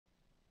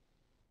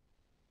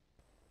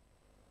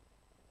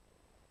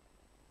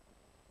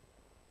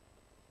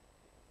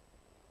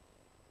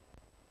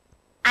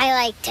I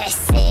like to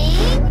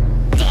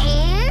sing,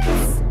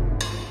 dance,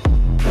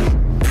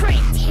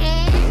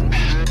 pretend,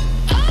 and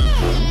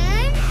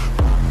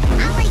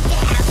I like to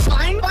have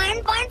fun.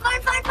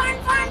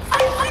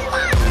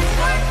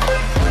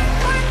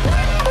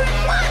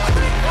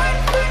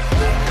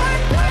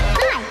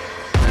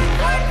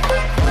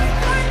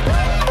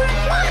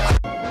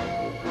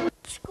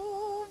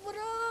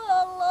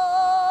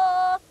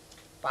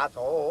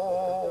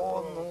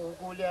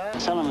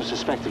 Salmon was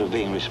suspected of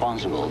being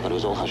responsible, but it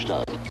was all hushed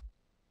up.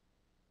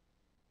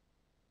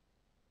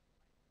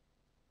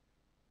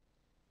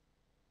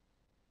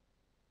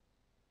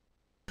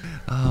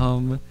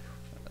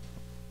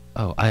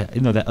 Oh, I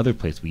know that other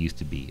place we used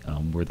to be,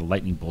 where the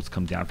lightning bolts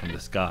come down from the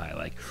sky,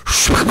 like.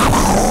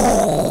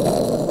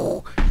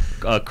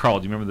 Carl,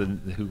 do you remember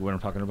what I'm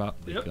talking about?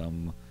 Like, Yep.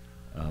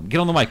 Get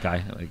on the mic,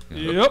 guy. Like,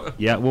 Yep.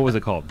 Yeah, what was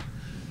it called?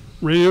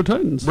 Radio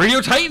Titans. Radio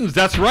Titans,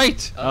 that's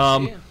right.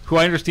 Who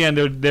I understand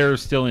they're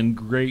still in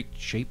great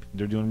shape.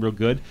 They're doing real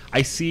good.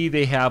 I see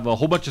they have a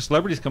whole bunch of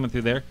celebrities coming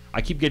through there.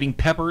 I keep getting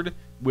peppered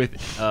with.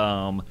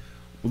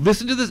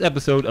 Listen to this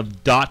episode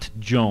of Dot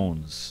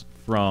Jones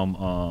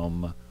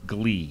from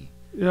Glee.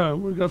 Yeah,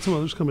 we got some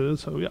others coming in,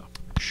 so yeah.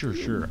 Sure.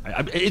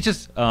 It's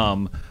just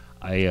I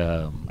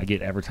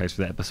get advertised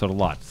for that episode a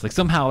lot. It's like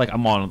somehow like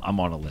I'm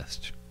on a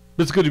list.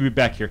 But it's good to be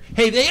back here.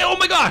 Hey, oh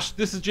my gosh,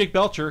 this is Jake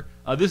Belcher.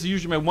 This is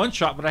usually my one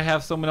shot, but I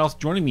have someone else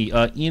joining me.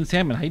 Ian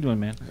Salmon, how you doing,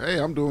 man? Hey,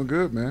 I'm doing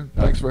good, man.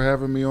 Thanks for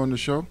having me on the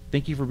show.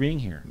 Thank you for being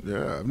here.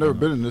 Yeah, I've never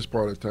been in this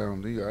part of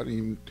town. I didn't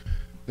even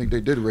think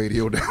they did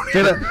radio down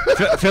here.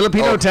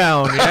 Filipino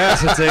town.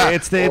 Yes,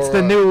 it's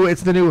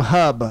the new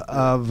hub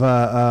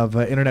of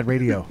internet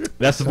radio.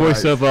 That's the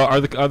voice of our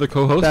other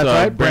co-host. That's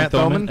right, Brant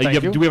Thoman. Thoman.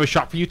 Thank you. Do we have a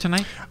shot for you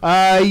tonight?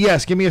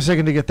 Yes. Give me a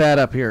second to get that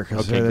up here.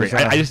 Okay, great.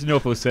 I just didn't know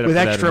if it was set up with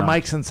for extra that or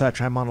not. mics and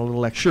such. I'm on a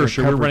little extra.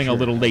 Sure. We're running a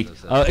little late.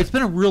 It's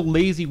been a real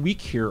lazy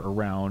week here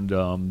around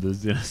the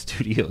Zena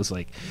Studios.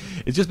 Like,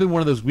 it's just been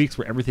one of those weeks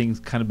where everything's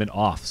kind of been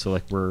off. So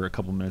like we're a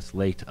couple minutes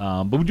late.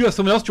 But we do have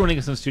someone else joining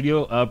us in the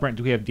studio. Brent,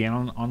 do we have Dan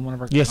on one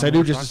of our? Yes, I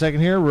do. Just a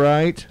second here,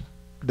 right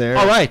there.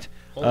 All right.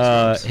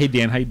 Hey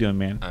Dan, how you doing,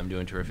 man? I'm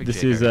doing terrific.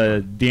 This is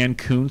Dan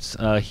Koontz.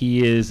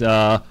 He is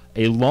a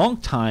long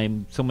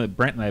time, someone that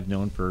Brent and I have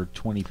known for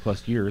 20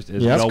 plus years.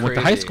 As we all went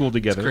to high school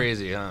together. It's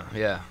crazy, huh?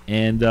 Yeah.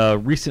 And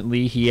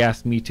recently he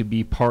asked me to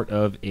be part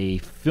of a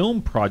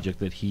film project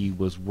that he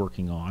was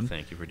working on.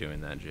 Thank you for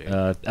doing that, Jake.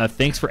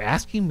 Thanks for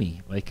asking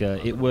me. Like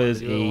it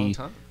was a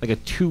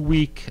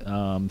 2-week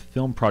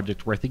film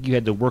project where I think you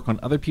had to work on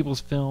other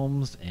people's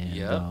films and.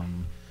 Yep.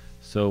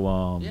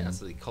 Yeah, it's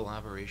the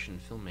Collaboration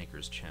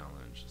Filmmakers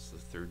Challenge. It's the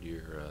 3rd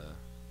year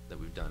that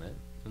we've done it.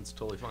 It's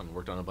totally fun.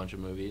 Worked on a bunch of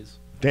movies.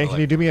 Dan, can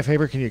you do me a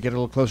favor? Can you get a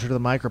little closer to the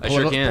mic, or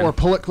pull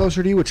pull it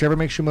closer to you, whichever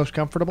makes you most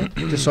comfortable,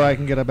 just so I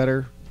can get a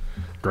better.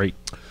 Great.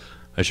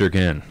 I sure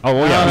can. Oh,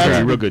 well, yeah,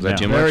 that's real good.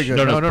 Very good.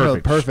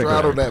 No, perfect.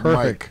 Straddle that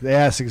perfect. mic.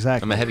 Yes,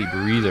 exactly. I'm a heavy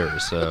breather,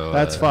 so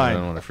that's fine. I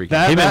don't want to freak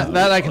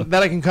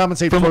that I can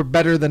compensate for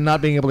better than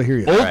not being able to hear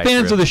you. Old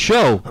fans of the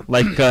show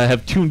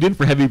have tuned in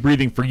for heavy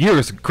breathing for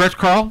years. Correct,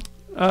 Carl?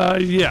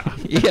 Yeah.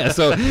 Yeah.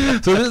 So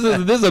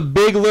this is a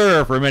big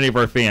lure for many of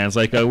our fans.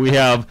 Like we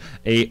have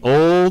a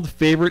old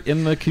favorite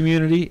in the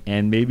community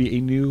and maybe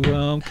a new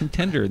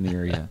contender in the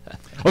area.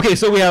 Okay,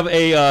 so we have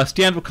a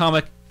stand-up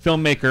comic,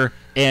 filmmaker,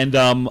 and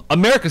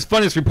America's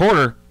funniest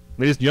reporter,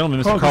 ladies and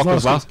gentlemen, Mr. Carl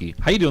Kozlowski.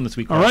 How you doing this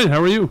week, Carl? All right.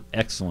 How are you?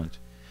 Excellent.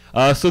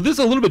 So this is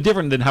a little bit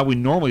different than how we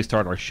normally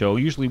start our show.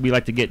 Usually we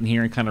like to get in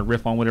here and kind of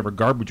riff on whatever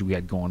garbage we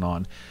had going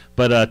on.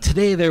 But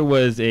today there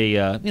was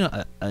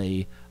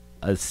a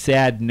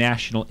sad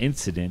national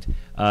incident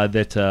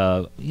that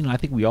I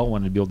think we all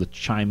wanted to be able to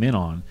chime in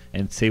on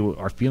and say what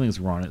our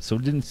feelings were on it. So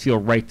it didn't feel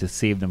right to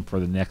save them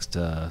for the next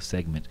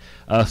segment.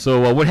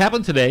 So what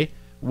happened today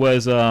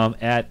was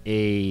at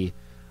a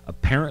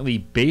apparently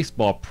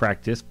baseball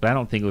practice, but I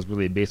don't think it was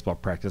really a baseball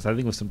practice. I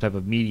think it was some type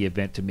of media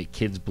event to make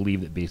kids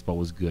believe that baseball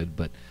was good.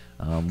 But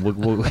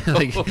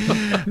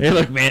hey,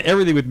 look, man,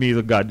 everything with me is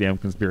a goddamn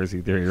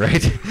conspiracy theory,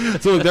 right?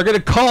 So they're going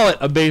to call it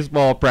a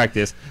baseball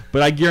practice,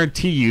 but I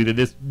guarantee you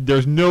that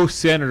there's no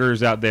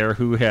senators out there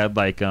who had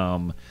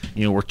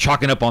were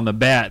chalking up on the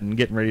bat and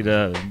getting ready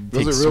to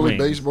take Was it really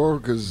swings. baseball?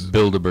 Because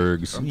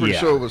Bilderbergs. I'm pretty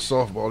sure it was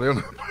softball. They're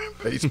not playing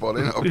baseball.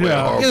 They're not playing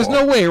hardball. There's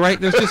no way, right?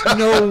 There's just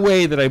no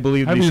way that I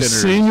believe Have these you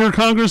senators. seen your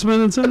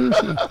congressmen and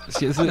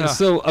senators?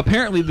 So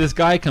apparently this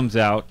guy comes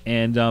out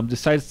and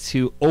decides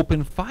to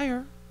open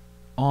fire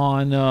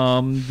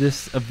on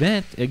this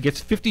event. It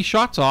gets 50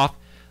 shots off,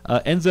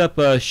 ends up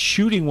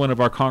shooting one of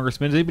our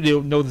congressmen. Does anybody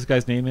know what this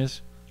guy's name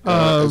is?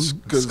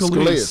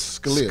 Scalise.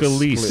 Steve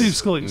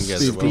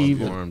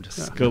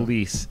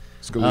Scalise.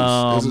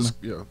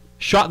 Scalise.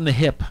 Shot in the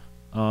hip.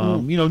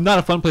 Not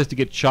a fun place to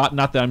get shot.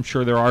 Not that I'm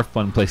sure there are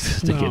fun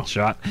places to get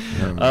shot.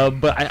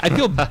 But I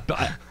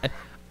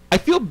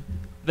feel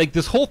like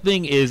this whole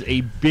thing is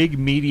a big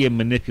media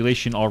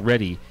manipulation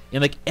already.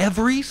 And like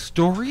every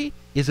story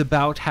is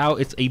about how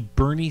it's a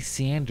Bernie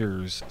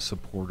Sanders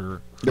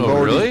supporter.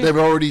 They've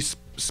already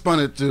spun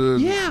it to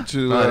Yeah.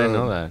 to I didn't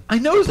know that. I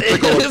noticed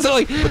it's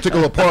like,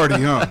 particular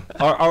party, huh?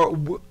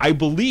 I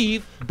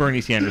believe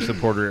Bernie Sanders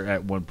supporter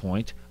at one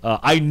point.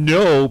 I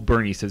know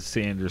Bernie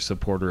Sanders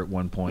supporter at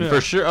one point.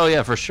 For sure. Oh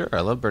yeah, for sure.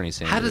 I love Bernie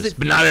Sanders. How does it?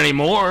 But not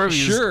anymore.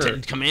 Sure.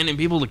 He's commanding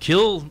people to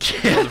kill.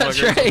 Yeah, that's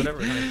motherfuckers, right.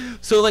 whatever.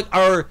 So like,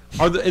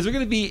 is there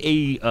going to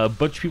be a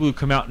bunch of people who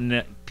come out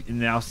and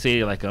now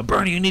say like,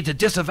 Bernie, you need to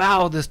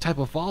disavow this type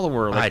of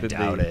follower? Like, I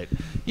doubt it.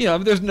 You know,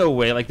 there's no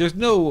way. Like, there's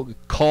no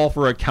call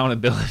for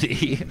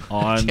accountability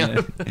on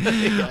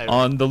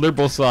the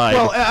liberal side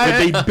that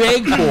they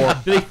beg for,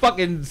 that they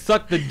fucking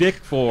suck the dick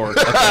for.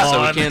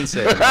 So we can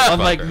say that,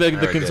 Unlike the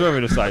motherfucker.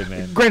 conservative side,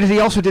 man. Granted, he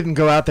also didn't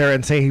go out there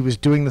and say he was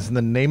doing this in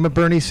the name of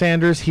Bernie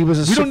Sanders. He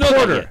was a We don't know that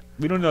supporter. yet.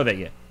 We don't know that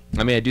yet.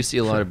 I mean, I do see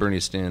a lot of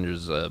Bernie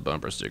Sanders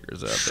bumper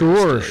stickers out there.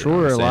 Sure, still,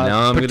 sure, You know, a lot.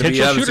 now I'm going to be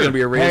Potential it's going to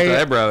be a raised Hey,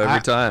 eyebrow every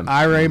time.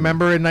 I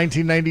remember in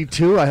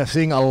 1992, I was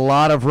seeing a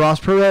lot of Ross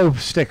Perot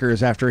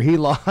stickers after he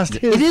lost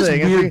his It is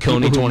thing. weird.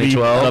 Coney people who leave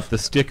 2012. up the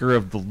sticker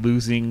of the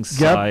losing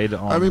side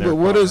on. I mean, their but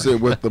what car. is it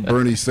with the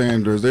Bernie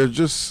Sanders? They're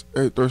so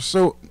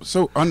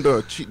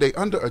underachieve. They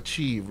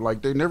underachieve.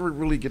 Like they never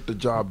really get the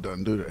job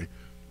done, do they?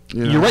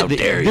 You know? You're right. How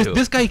dare This, you.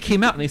 this guy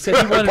came out and he said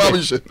he Probably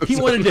wanted, shouldn't he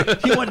have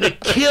wanted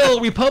to kill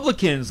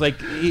Republicans.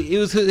 Like it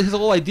was his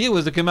whole idea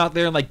was to come out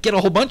there and like get a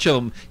whole bunch of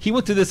them. He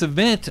went to this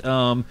event,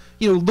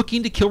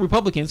 looking to kill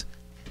Republicans.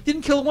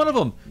 Didn't kill one of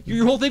them.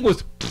 Your whole thing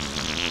was,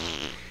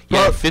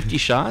 Yeah, 50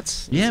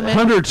 shots? yeah, man.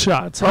 100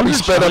 shots. Probably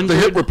 100 sped up the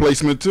hip 100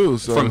 replacement too.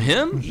 So From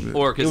him?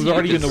 Or It because was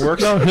already in the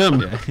works. No, him.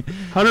 100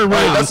 All right,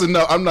 rounds. that's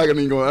enough. I'm not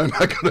gonna go. I'm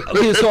not gonna.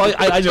 Okay, so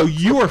I know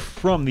you are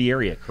from the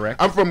area,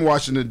 correct? I'm from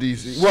Washington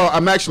D.C. Well,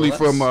 I'm actually Well,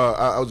 from.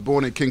 I was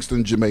born in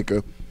Kingston,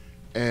 Jamaica,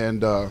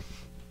 and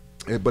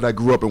but I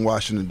grew up in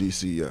Washington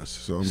D.C. Yes,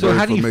 so I'm So very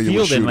how do you familiar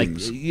feel with then? Like,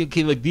 shootings.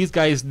 okay, like these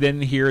guys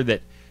then hear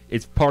that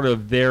it's part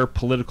of their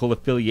political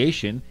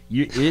affiliation.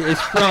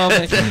 It's from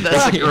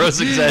That's a gross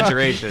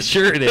exaggeration.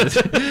 Sure it is.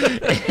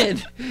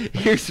 And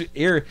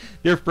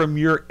they're from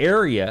your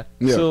area,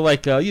 Yeah. so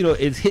like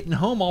it's hitting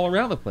home all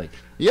around the place.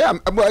 Yeah,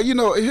 well,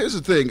 here's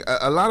the thing.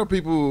 A lot of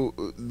people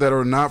that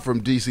are not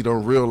from D.C.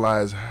 don't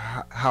realize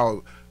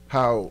how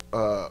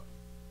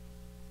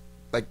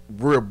like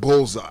we're a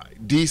bullseye.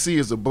 D.C.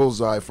 is a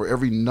bullseye for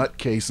every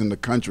nutcase in the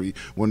country.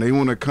 When they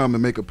want to come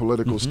and make a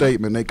political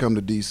statement, they come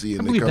to D.C.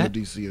 and they believe come that. to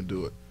D.C. and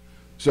do it.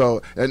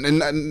 So and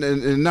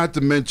not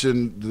to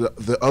mention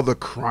the other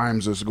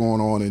crimes that's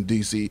going on in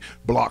D.C.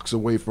 blocks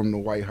away from the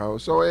White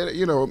House. So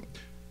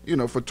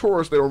for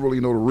tourists, they don't really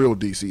know the real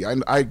D.C.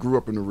 I grew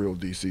up in the real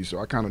D.C., so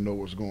I kind of know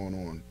what's going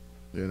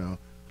on.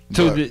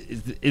 So But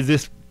is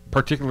this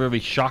particularly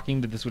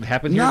shocking that this would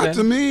happen here? not then?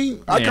 to me.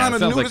 I Yeah, kind it of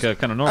sounds knew like this.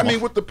 kind of normal. I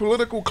mean, with the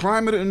political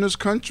climate in this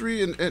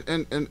country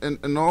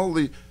and all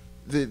the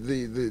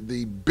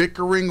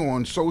bickering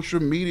on social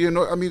media,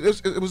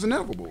 it was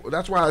inevitable.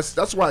 That's why I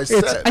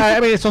said. I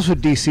mean, it's also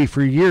D.C.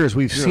 For years.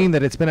 We've seen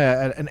that it's been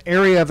an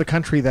area of the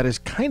country that is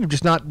kind of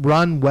just not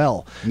run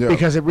well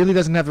because it really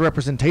doesn't have the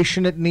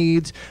representation it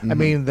needs. I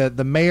mean,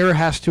 the mayor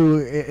has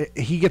to.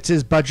 He gets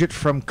his budget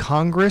from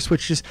Congress,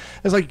 which is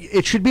like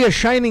it should be a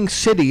shining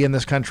city in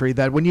this country.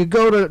 That when you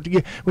go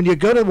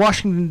to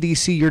Washington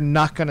D.C., you're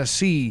not going to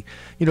see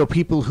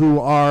people who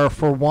are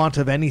for want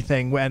of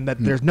anything, and that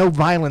there's no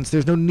violence,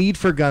 there's no need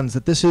for guns.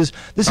 That this is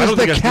I don't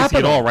the think that's DC capital.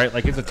 at all, right?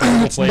 Like it's a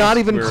terrible It's place. not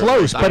even where-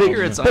 close, but I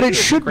hear it it's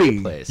should a great be.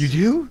 place. You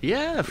do?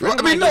 Yeah, a friend Well, of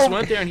I mine mean, just no.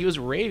 went there and he was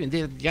raving.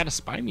 They got a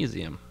spy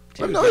museum.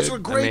 too, No, it's dude. a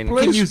great I mean,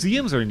 place. The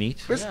museums are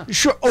neat. Yeah.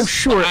 Sure. Oh,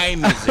 sure. Spy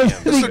museum.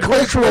 It's a The great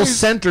cultural place.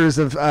 centers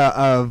of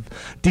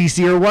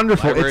DC are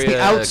wonderful. Library It's the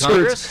of outskirts,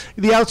 Congress?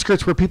 the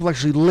outskirts where people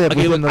actually live.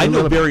 Okay, within look, the I know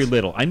limits. very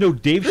little. I know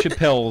Dave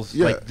Chappelle's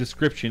Yeah.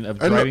 description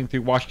of I know- driving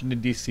through Washington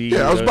D.C.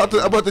 Yeah, I was about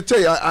to tell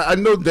you. I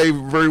know Dave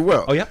very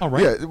well. Oh, yeah? All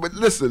right. Yeah, but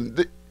listen.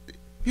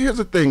 Here's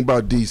the thing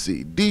about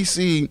DC.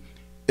 DC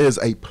is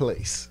a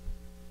place,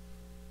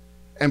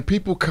 and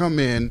people come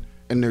in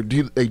and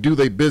they do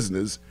their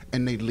business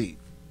and they leave.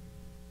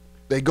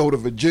 They go to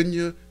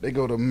Virginia, they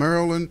go to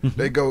Maryland,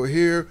 they go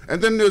here,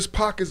 and then there's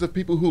pockets of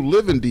people who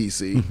live in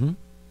DC.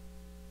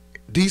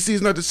 DC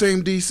is not the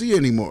same DC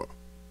anymore.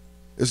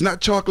 It's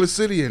not Chocolate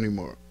City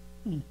anymore.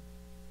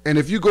 And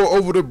if you go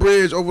over the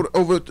bridge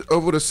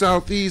over the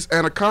southeast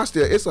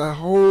Anacostia, it's a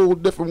whole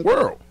different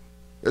world.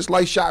 It's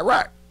like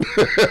Chirac.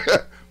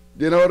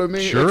 You know what I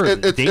mean? Sure,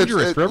 it's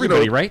dangerous for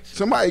everybody, right?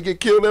 Somebody get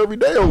killed every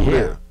day over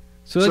there.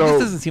 So, So- this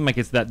doesn't seem like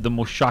it's the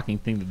most shocking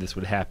thing that this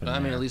would happen. I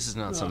mean, there. at least it's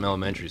not some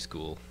elementary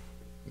school.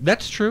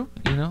 That's true.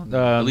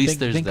 At least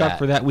there's thank God that.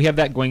 for that. We have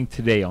that going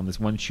today on this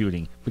one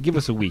shooting. But give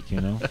us a week,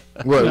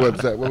 What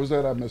was that? What was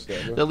that? I missed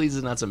that. At least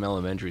it's not some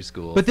elementary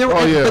school. But there were,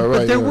 Oh, yeah, but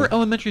right, there yeah. were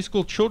elementary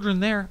school children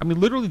there. I mean,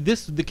 literally,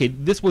 this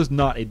was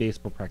not a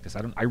baseball practice.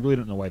 I really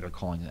don't know why they're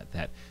calling it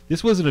that.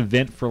 This was an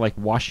event for like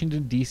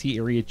Washington D.C.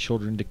 area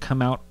children to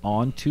come out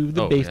onto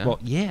the Oh, baseball.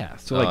 Yeah.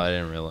 So I like,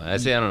 didn't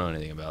realize. I don't know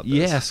anything about this.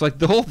 yeah. So like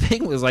the whole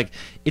thing was like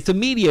it's a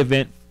media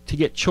event to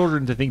get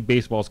children to think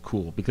baseball's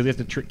cool because they have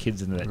to trick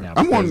kids into that now.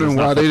 I'm because wondering it's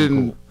not why they fucking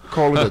didn't. cool.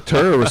 call it a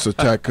terrorist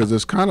attack because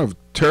it's kind of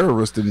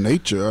terrorist in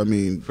nature. I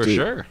mean, For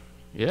sure.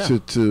 Yeah.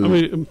 I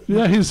mean,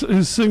 yeah, he's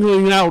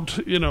singling out,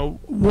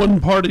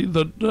 one party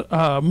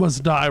that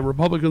must die.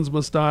 Republicans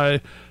must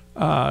die.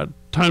 Time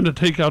to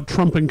take out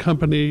Trump and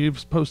company. He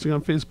was posting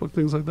on Facebook,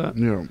 things like that.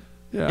 Yeah.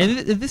 Yeah.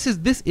 And this is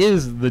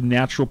the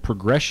natural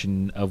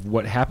progression of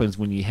what happens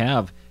when you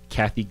have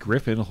Kathy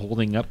Griffin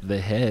holding up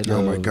the head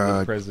Oh my of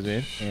God. the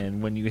president,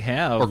 and when you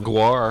have Or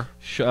Guar.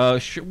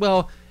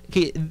 well,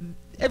 okay.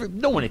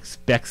 No one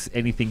expects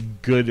anything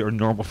good or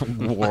normal from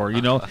war,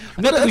 Not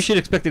that we should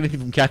expect anything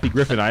from Kathy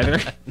Griffin either.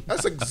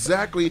 That's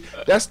exactly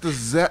the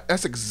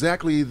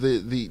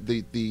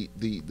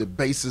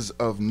basis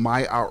of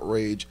my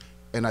outrage,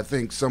 and I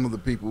think some of the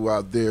people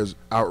out there's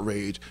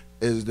outrage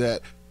is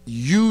that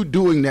you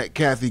doing that,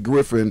 Kathy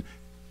Griffin,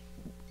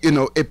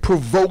 it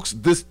provokes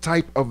this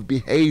type of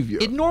behavior.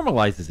 It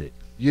normalizes it.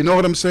 You know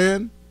what I'm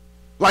saying?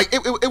 Like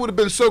it would have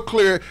been so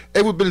clear,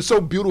 it would have been so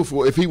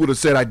beautiful if he would have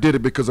said, "I did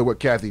it because of what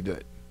Kathy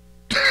did."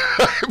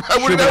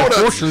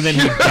 Unfortunately, then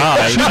he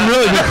died. She'd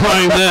really be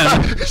crying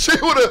then.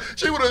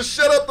 She would have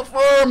shut up the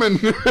firm and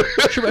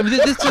Sure, I mean,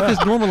 this stuff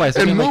is normalized.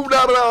 I and mean, like, moved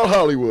out of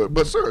Hollywood.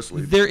 But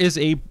seriously, there is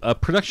a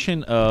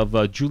production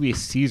of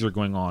Julius Caesar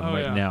going on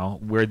right now,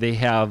 where they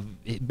have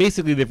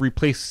basically they've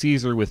replaced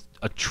Caesar with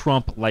a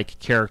Trump-like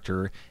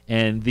character,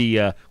 and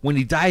when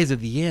he dies at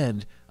the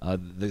end,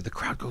 the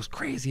crowd goes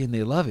crazy and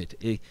they love it.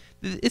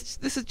 This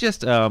is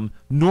just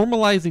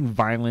normalizing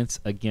violence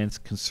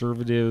against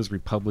conservatives,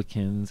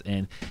 Republicans,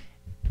 and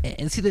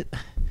see that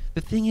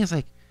the thing is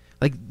like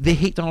they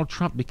hate Donald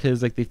Trump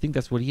because like they think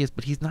that's what he is,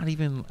 but he's not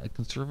even a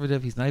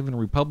conservative. He's not even a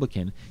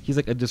Republican. He's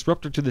like a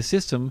disruptor to the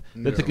system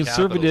that the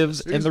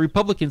conservatives and the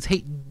Republicans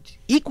hate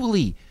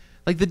equally.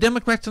 Like the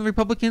Democrats and the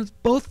Republicans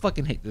both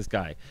fucking hate this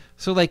guy.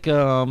 So like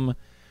to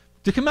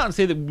come out and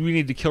say that we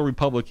need to kill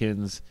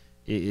Republicans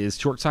is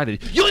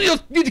short-sighted. You only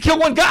need to kill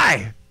one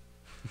guy.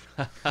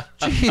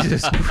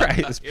 Jesus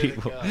Christ,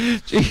 people.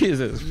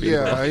 Jesus, people.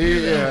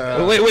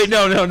 yeah. Wait,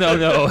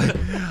 no.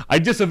 I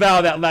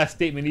disavow that last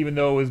statement, even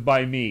though it was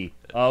by me.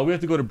 We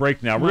have to go to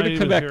break now. We're going to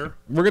come back.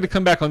 We're going to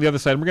come back on the other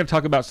side. And we're going to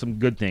talk about some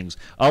good things.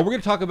 We're going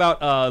to talk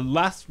about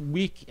last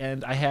week,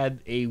 and I had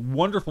a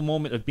wonderful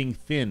moment of being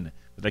thin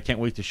that I can't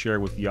wait to share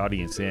with the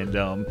audience and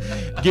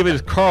give it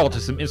as Carl to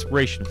some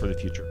inspiration for the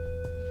future.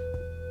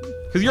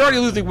 Because you're already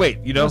losing weight,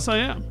 Yes, I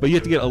am. But you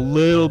have to get a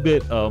little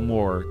bit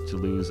more to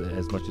lose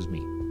as much as me.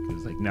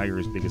 Because like now you're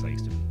as big as I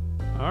used to be.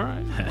 All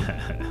right.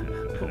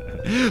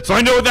 So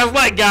I know what that's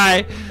like, guy.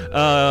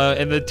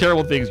 And the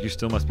terrible things you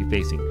still must be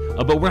facing.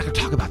 But we're not going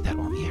to talk about that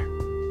on the air.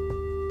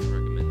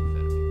 Recommend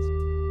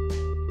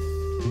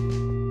amphetamines.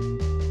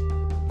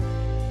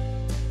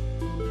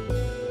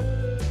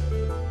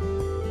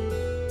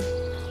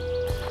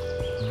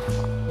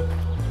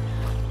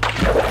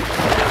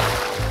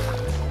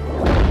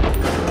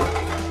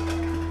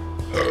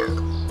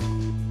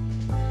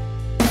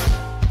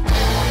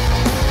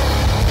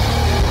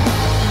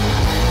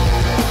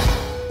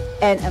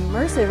 An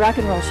immersive rock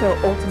and roll show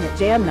ultimate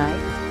jam night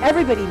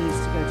everybody needs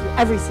to go to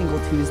every single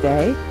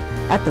Tuesday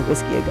at the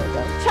Whiskey A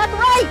Go-Go. Chuck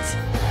Wright!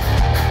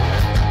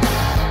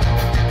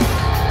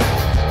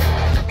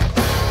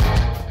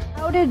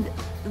 How did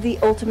the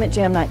ultimate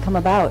jam night come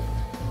about?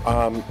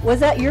 Was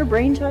that your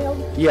brainchild?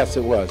 Yes,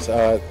 it was.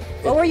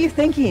 What were you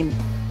thinking?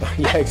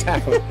 Yeah,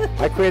 exactly.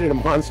 I created a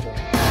monster.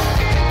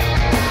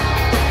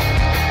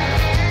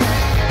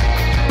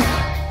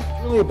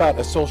 About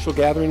a social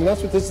gathering, and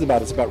that's what this is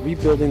about. It's about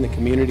rebuilding the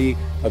community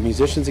of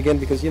musicians again,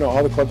 because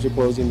all the clubs are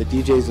closing, the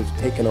DJs have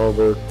taken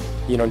over,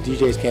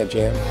 DJs can't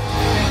jam.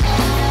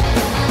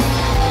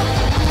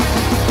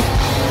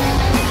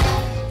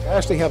 I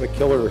actually have a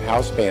killer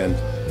house band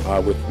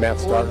with Matt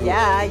Starr. Well,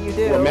 yeah, you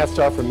do. Well, Matt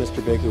Starr from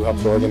Mr. Big, who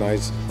helps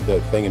organize the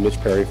thing, and Mitch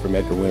Perry from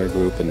Edgar Winter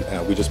Group,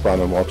 and we just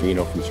brought on Walter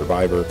Eno from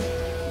Survivor,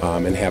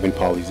 and having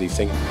Pauly Z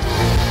singing.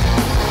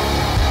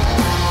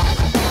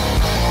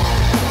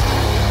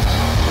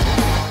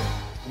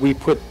 We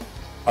put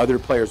other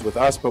players with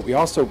us, but we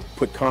also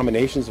put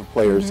combinations of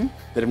players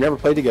that have never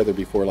played together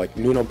before, like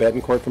Nuno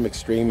Betancourt from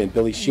Extreme and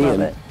Billy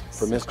Sheehan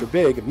from Mr.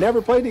 Big, have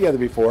never played together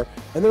before,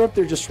 and they're up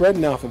there just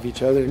shredding off of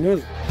each other.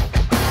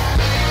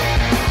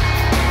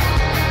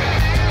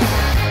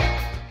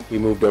 We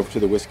moved over to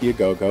the Whiskey A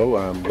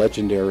Go-Go,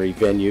 legendary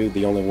venue,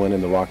 the only one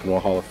in the Rock and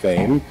Roll Hall of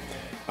Fame,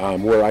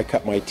 where I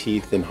cut my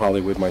teeth in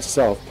Hollywood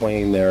myself,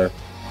 playing there.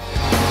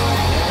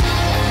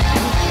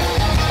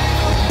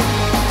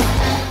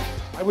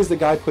 I was the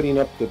guy putting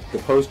up the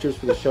posters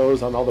for the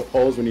shows on all the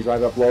poles when you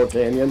drive up Laurel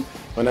Canyon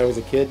when I was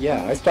a kid.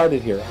 Yeah, I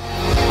started here.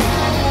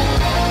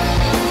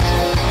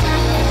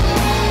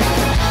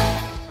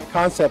 The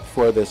concept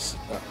for this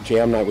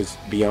jam night was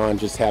beyond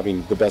just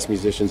having the best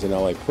musicians in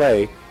LA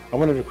play. I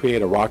wanted to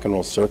create a rock and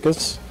roll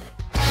circus.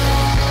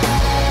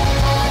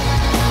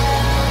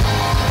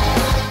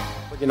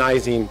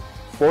 Organizing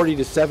 40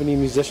 to 70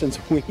 musicians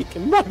a week,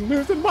 and I'm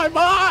losing my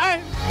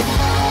mind!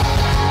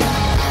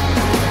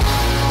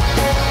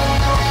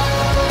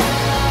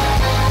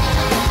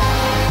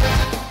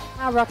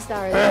 How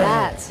rockstar is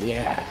that?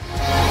 Yeah.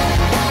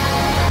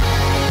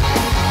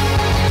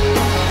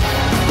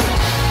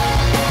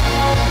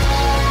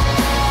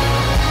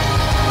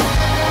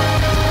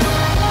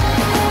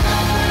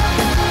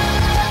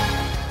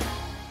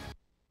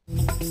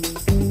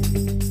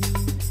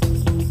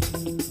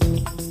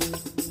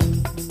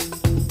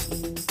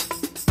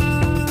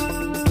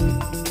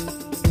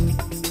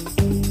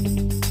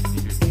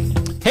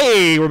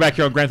 Hey, we're back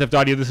here on Grand Theft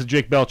Audio. This is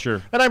Jake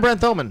Belcher. And I'm Brent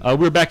Thoman.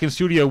 We're back in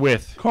studio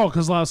with Carl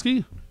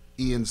Kozlowski.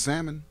 Ian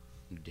Salmon.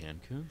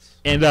 Dan Koontz.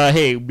 And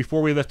hey,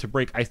 before we left to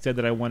break, I said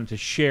that I wanted to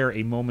share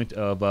a moment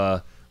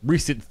of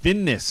recent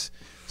thinness.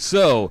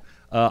 So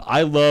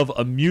I love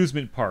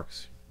amusement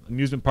parks.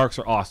 Amusement parks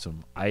are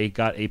awesome. I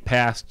got a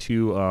pass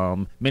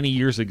to many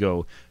years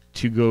ago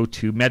to go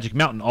to Magic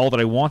Mountain, all that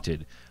I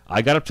wanted.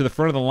 I got up to the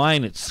front of the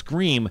line at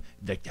Scream,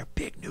 like their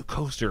big new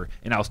coaster,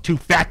 and I was too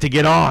fat to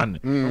get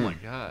on. Oh my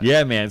god.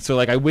 Yeah, man. So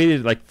like I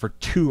waited like for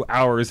 2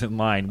 hours in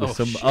line with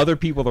some other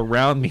people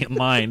around me in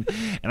line,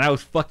 and I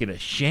was fucking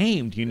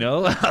ashamed, you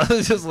know. I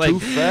was just like Too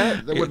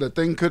fat? Where the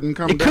thing couldn't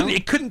come down?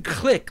 It couldn't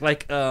click.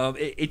 Like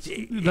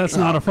That's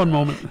not a fun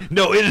moment.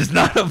 No, it is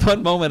not a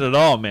fun moment at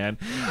all, man.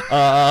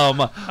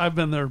 I've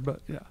been there, but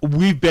yeah.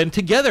 We've been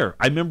together.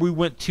 I remember we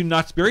went to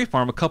Knott's Berry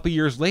Farm a couple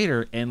years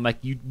later, and like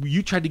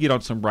you tried to get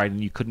on some ride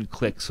and you couldn't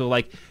click. So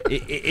like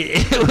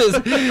it was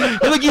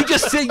like you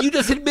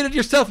just admitted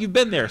yourself you've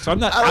been there. So I'm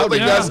not. I don't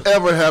think that's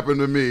ever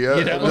happened to me.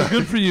 Well,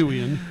 good for you,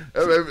 Ian.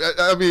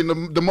 I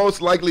mean, the most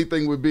likely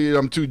thing would be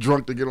I'm too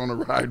drunk to get on a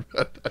ride.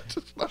 But I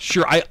just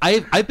Sure,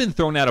 I've been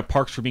thrown out of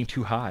parks for being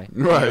too high,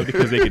 right?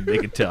 Because they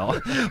could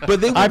tell.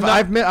 But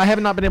I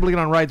have not been able to get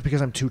on rides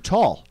because I'm too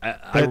tall.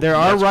 There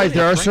are rides.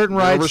 There are certain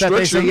rides that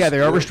they say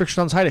there are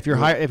restrictions on height. If you're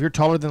high, if you're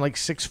taller than like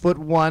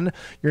 6'1",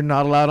 you're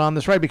not allowed on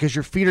this ride because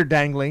your feet are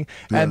dangling,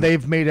 and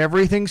they've made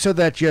everything so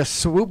that you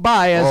swoop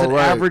by as an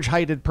average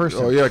heighted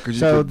person. Oh yeah,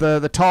 so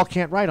the tall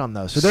can't ride on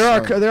those. So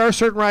there are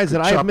certain rides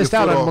that I've missed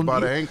out on.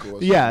 By the ankle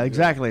or yeah,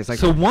 exactly. It's like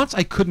so once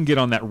I couldn't get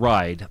on that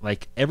ride.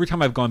 Like every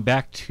time I've gone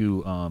back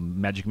to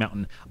Magic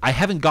Mountain, I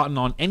haven't gotten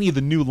on any of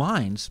the new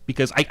lines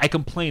because I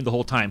complained the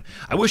whole time.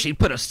 I wish they'd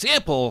put a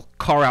sample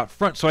car out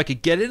front so I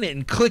could get in it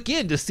and click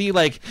in to see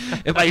like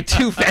if I'm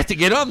too fat to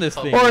get on this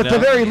thing. Or at the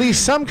very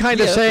least, some kind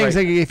of saying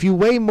like, if you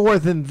weigh more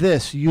than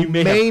this, you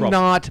may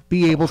not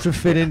be able to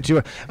fit into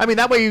it. I mean,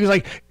 that way you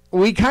like.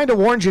 We kind of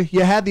warned you.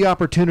 You had the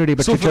opportunity,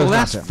 but so you for the chose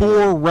last not to.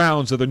 4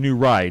 rounds of the new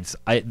rides,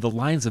 the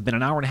lines have been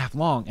an hour and a half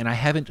long, and I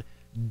haven't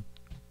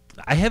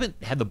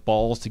had the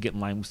balls to get in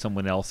line with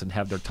someone else and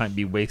have their time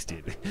be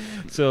wasted.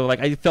 So, like,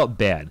 I felt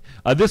bad.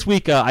 This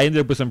week, I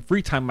ended up with some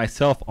free time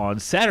myself on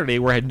Saturday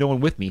where I had no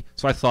one with me.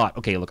 So I thought,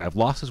 okay, look, I've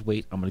lost this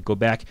weight. I'm going to go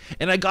back.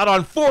 And I got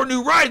on 4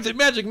 new rides at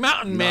Magic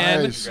Mountain,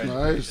 man.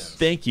 Nice.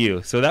 Thank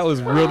you. So that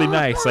was really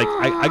nice. Like,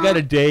 I got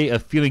a day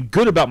of feeling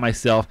good about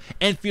myself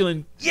and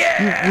feeling, You've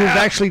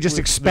actually just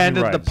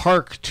expanded the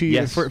park to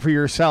you for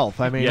yourself.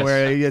 I mean,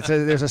 where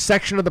there's a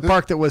section of the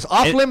park that was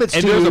off limits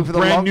to you for the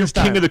longest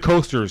time. King of the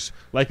coasters.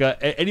 Like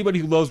anybody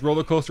who loves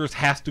roller coasters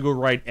has to go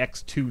ride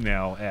X2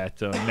 now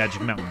at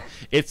Magic Mountain.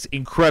 It's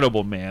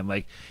incredible, man.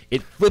 Like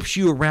it flips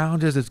you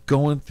around as it's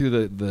going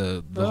through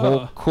the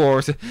whole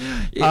course.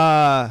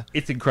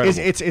 It's incredible.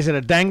 Is it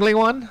a dangling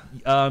one?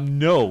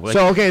 No. Like,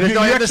 so okay,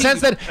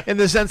 in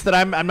the sense that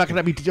I'm not going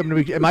to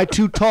be. Am I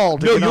too tall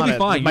to get on it? You'll be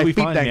fine. My You'll be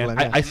feet fine, dangling.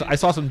 man. I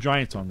saw some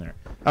giants on there.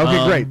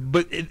 Okay, great.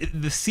 But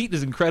the seat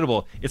is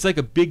incredible. It's like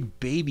a big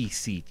baby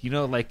seat. You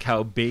know, like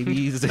how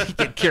babies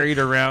get carried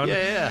around.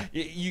 Yeah.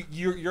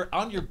 You're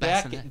on your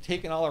back getting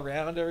taken all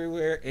around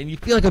everywhere, and you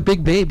feel like a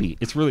big baby.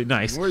 It's really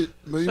nice. Well,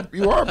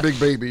 you are a big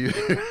baby.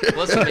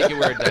 Let's make you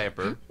wear a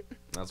diaper.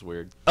 That's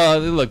weird.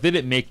 Look, they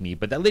didn't make me,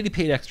 but that lady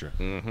paid extra.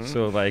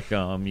 So like,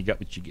 you got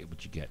what you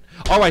get.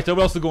 All right, so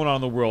what else is going on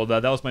in the world?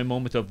 That was my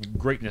moment of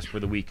greatness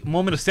for the week.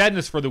 Moment of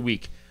sadness for the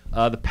week.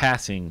 The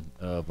passing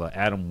of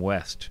Adam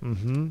West.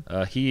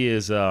 He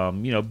is,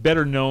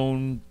 better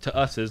known to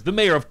us as the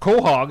mayor of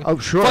Quahog. Oh,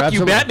 sure. Fuck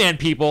absolutely. you, Batman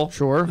people.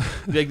 Sure.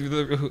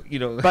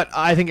 But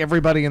I think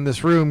everybody in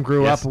this room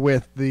grew up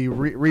with the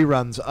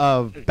reruns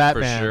of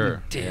Batman.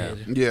 For sure.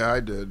 Yeah, I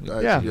did.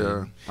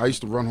 I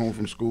used to run home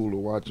from school to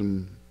watch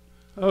him.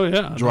 Oh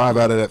yeah. Drive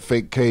out of that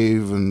fake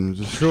cave and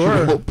just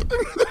a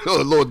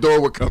little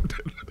door would come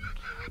down.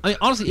 I mean,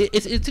 honestly,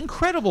 it's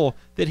incredible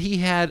that he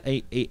had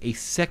a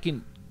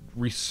second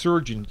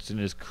resurgence in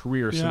his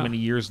career so many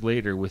years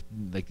later with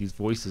like these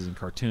voices in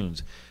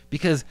cartoons,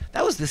 because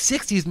that was the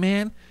 60s,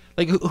 man.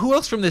 Like who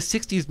else from the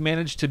 60s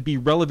managed to be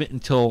relevant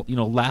until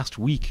last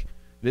week?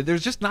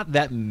 There's just not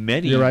that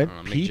many people.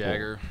 Mick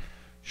Jagger.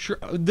 Sure,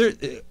 they're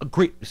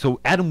great. So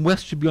Adam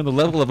West should be on the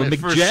level of a Mick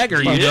For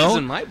Jagger, sure. you know.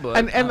 In my book.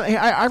 And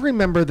I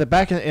remember that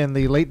back in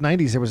the late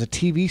 '90s there was a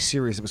TV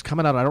series that was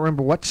coming out. I don't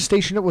remember what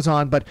station it was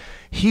on, but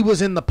he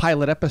was in the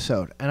pilot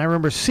episode, and I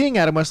remember seeing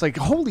Adam West like,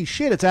 holy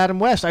shit, it's Adam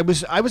West. I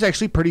was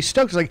actually pretty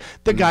stoked. Like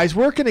the guy's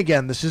working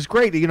again. This is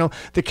great.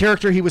 The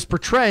character he was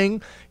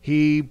portraying,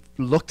 he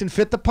looked and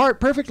fit the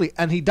part perfectly,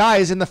 and he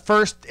dies in the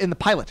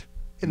pilot.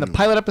 In the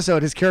pilot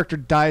episode, his character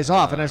dies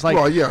off, and I was like,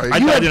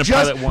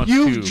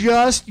 you've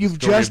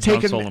just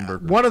taken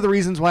one of the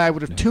reasons why I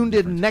would have tuned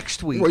in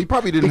next week. Well, he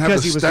probably didn't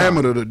have the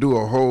stamina to do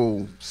a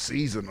whole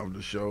season of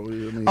the show.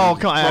 Come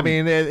on! I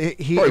mean,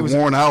 he was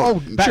worn out. Oh,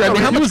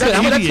 how much?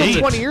 That's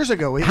from 20 years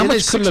ago. How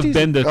much could it have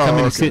been to come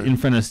and sit in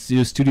front of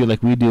the studio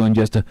like we do and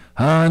just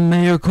I'm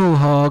Mayor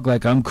Quahog,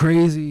 like I'm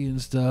crazy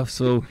and stuff?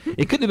 So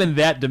it couldn't have been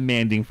that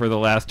demanding for the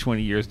last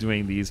 20 years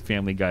doing these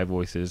Family Guy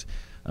voices.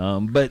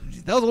 But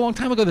that was a long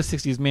time ago, the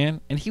 60s, 1960s,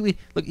 man, and he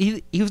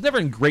was never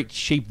in great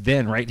shape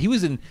then, right? He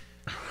was in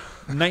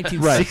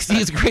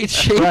 1960s great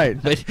shape,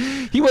 Right. but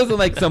he wasn't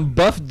like some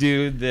buff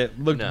dude that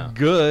looked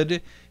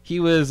good. He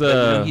was.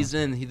 He's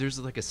in. There's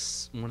like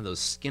one of those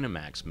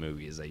Skinamax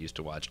movies I used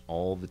to watch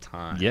all the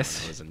time. Yes.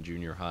 When I was in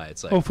junior high.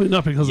 It's like hopefully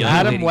not because of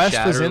Adam Lady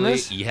West was in Chatterley.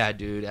 this? Yeah,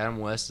 dude. Adam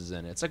West is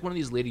in it. It's like one of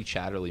these Lady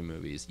Chatterley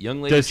movies.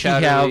 Young Lady Does he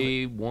have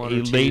Chatterley, a one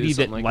or two, lady that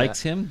something like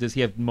likes him? Does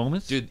he have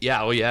moments? Dude,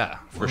 yeah, oh yeah,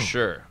 for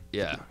sure.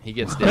 Yeah, he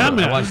gets down.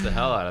 Batman. I watched the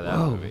hell out of that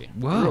movie.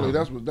 Whoa.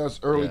 Really, that's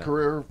early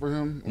career for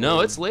him.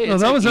 No, it's late. No,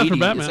 It's that like was after 80s.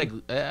 Batman. It's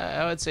like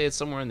I would say it's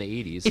somewhere in the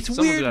 80s. It's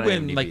Someone's weird got it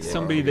when on like DVD.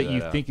 somebody that you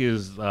Figure think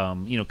is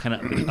kind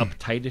of an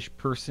uptightish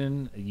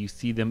person, you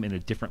see them in a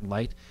different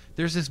light.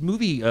 There's this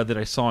movie that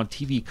I saw on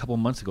TV a couple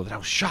months ago that I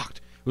was shocked.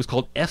 It was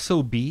called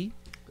S.O.B.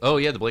 Oh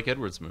yeah, the Blake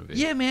Edwards movie.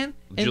 Yeah, man.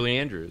 With And Julie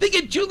Andrews. They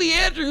get Julie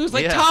Andrews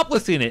like Yeah.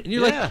 topless in it, and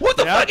you're Yeah. like, "What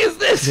the fuck is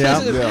this?" Yeah.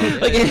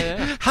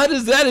 Like, how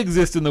does that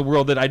exist in the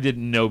world that I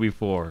didn't know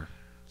before?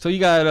 So you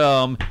got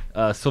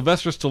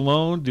Sylvester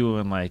Stallone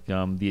doing like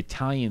the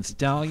Italian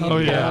Stallion. Oh,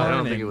 yeah. I don't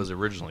porn, think it and- was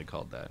originally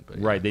called that.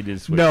 But Right, they did.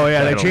 Switch No,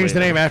 yeah, they title changed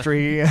the later. name after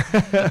he.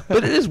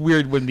 But it is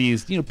weird when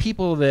these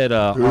people that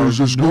are Is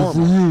this good for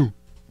normal. you?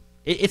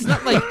 It's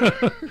not like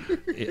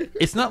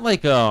it's not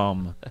like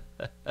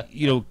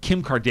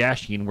Kim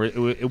Kardashian where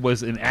it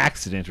was an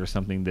accident or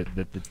something that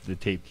the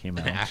tape came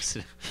out. An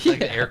accident. Like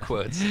the air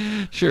quotes.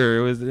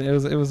 Sure,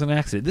 it was an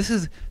accident. This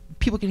is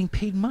people getting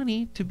paid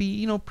money to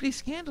be pretty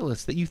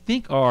scandalous that you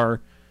think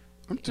are.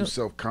 I'm too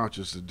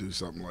self-conscious to do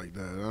something like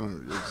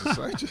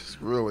that.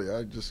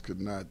 I just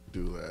could not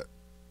do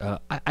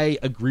that. I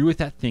agree with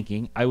that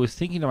thinking. I was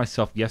thinking to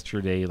myself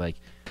yesterday, like,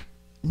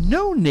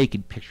 no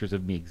naked pictures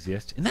of me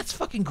exist, and that's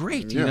fucking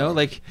great. You Yeah. know,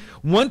 like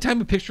one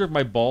time a picture of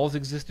my balls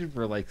existed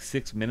for like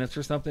 6 minutes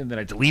or something, then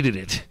I deleted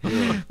it.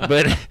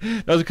 But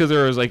that was because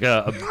there was like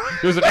there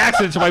was an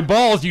accident to my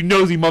balls. You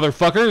nosy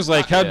motherfuckers!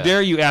 Like, how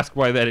dare you ask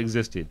why that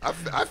existed?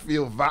 I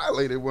feel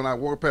violated when I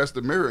walk past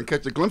the mirror and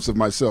catch a glimpse of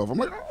myself. I'm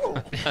like,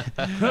 oh.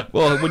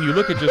 Well, when you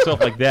look at yourself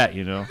like that,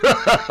 you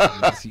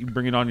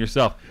bring it on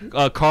yourself.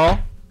 Carl,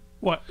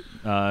 What?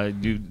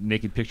 do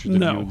naked pictures of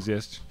No. you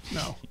exist?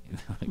 No.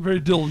 Very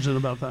diligent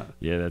about that.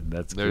 Yeah,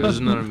 that's There's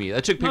none of me.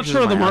 I took Not pictures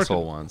sure of the my market.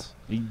 asshole once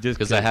just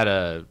because I had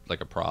a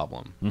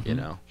problem. You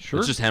know, Sure.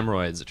 It's just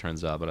hemorrhoids. It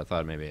turns out, but I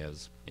thought maybe I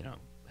was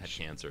had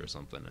cancer or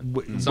something. And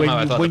When somehow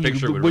I thought when the you-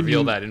 picture would when reveal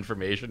you- that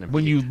information. And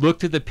when you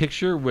looked at the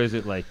picture, was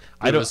it like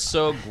it was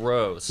so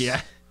gross.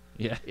 Yeah.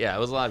 Yeah, it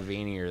was a lot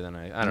veinier than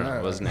I don't know.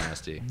 It was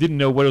nasty. Didn't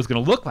know what it was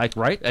going to look like,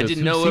 right? I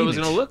didn't know what it was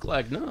going to look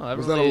like. No, I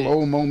Was really, that a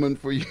low moment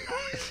for you?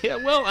 Yeah,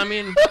 well, I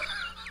mean,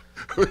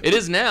 it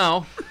is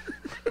now.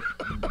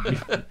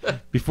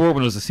 Before,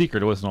 when it was a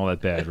secret, it wasn't all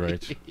that bad,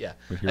 right? Yeah,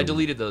 But here I we-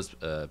 deleted those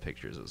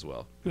pictures as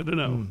well. Good to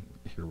know.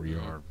 Here we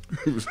are.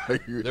 It was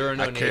like, There are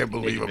no I can't naked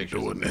believe I'm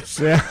pictures doing of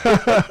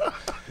this.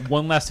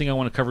 One last thing I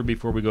want to cover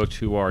before we go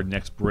to our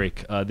next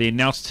break. They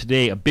announced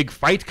today a big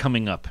fight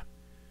coming up.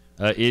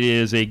 It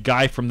is a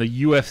guy from the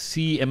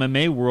UFC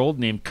MMA world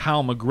named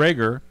Kyle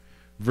McGregor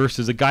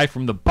versus a guy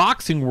from the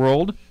boxing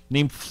world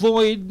named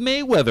Floyd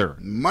Mayweather.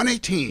 Money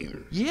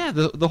team. Yeah,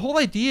 the whole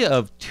idea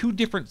of two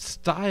different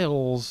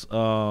styles,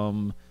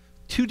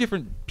 two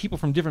different people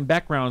from different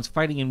backgrounds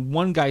fighting in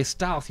one guy's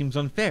style seems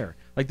unfair.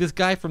 Like this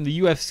guy from the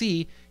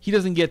UFC, he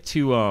doesn't get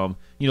to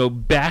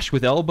bash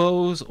with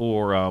elbows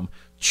or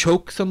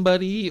choke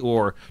somebody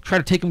or try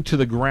to take him to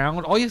the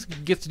ground. All he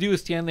gets to do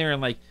is stand there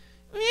and like.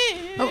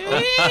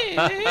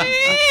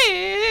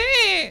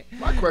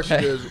 My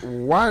question is,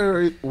 why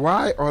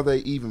are they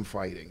even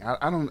fighting?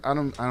 I mean,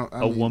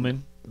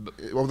 Woman.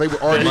 Well, they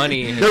were arguing.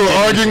 Money. They were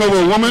arguing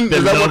over a woman. The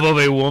Is that love what? of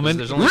a woman.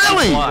 There's only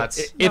Really? two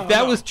plots. If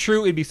that was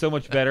true, it'd be so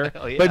much better.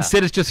 Hell yeah. But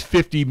instead, it's just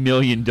 $50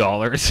 million.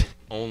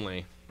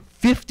 Only.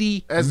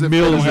 $50 As if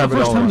million. they don't The have it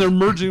first all time right. they're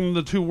merging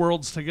the two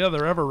worlds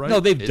together ever, right? No,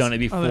 they've Is- done it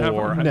they before.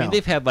 haven't? I No. mean,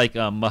 they've had like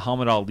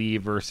Muhammad Ali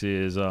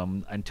versus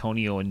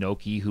Antonio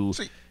Inoki, who,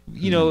 See-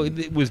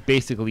 it was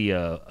basically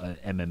a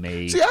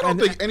MMA. See, I don't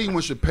think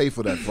anyone should pay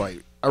for that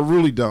fight. I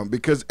really don't,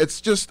 because it's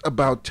just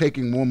about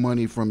taking more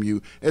money from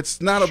you. It's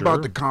not Sure.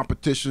 about the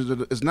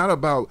competition. It's not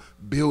about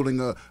building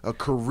a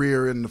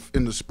career in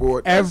the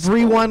sport.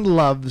 Everyone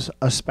loves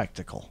a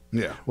spectacle.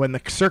 Yeah. When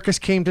the circus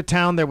came to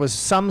town, there was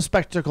some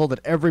spectacle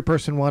that every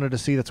person wanted to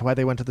see. That's why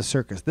they went to the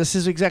circus. This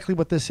is exactly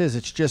what this is.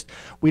 It's just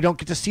we don't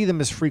get to see them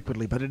as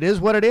frequently, but it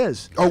is what it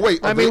is. Oh, wait,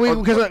 I are mean, they-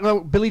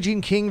 because Billie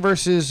Jean King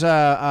versus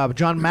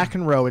John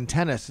McEnroe in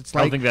tennis. It's I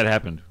don't like think that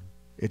happened.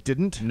 it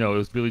didn't. No, it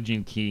was Billie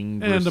Jean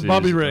King And versus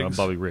Bobby Riggs.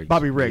 Bobby Riggs.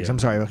 Bobby Riggs. Yeah. I'm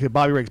sorry. Okay,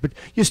 Bobby Riggs. But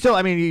you still,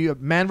 I mean,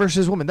 man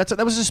versus woman. That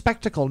was a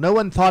spectacle. No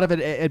one thought of it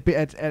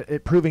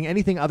at proving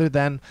anything other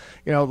than,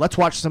 let's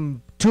watch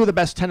two of the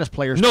best tennis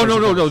players. No, play no,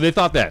 some no, no. tennis. They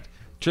thought that.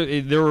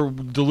 there were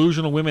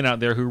delusional women out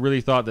there who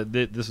really thought that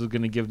this was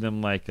going to give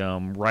them like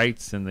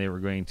rights, and they were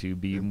going to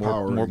be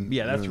more.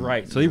 Yeah, that's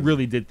right. So they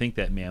really did think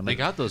that, man. They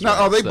got those.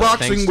 Now, are they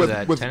boxing with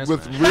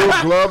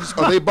real gloves?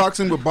 Are they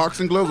boxing with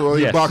boxing gloves, or are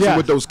they boxing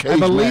with those cage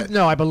mats?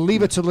 No, I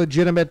believe it's a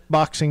legitimate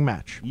boxing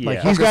match. Yeah.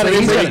 Like he's got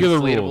regular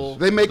rules.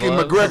 They making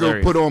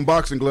McGregor put on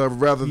boxing gloves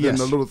rather than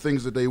the little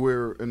things that they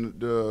wear in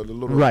the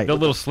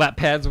little slap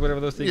pads or whatever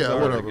those things are.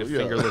 Whatever.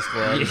 Fingerless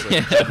gloves.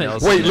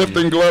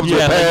 Weightlifting gloves with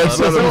pads.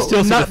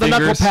 The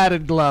knuckle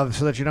padded gloves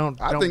so that you don't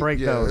break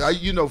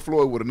those.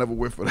 Floyd would have never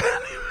went for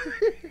that.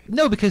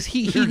 No, because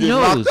he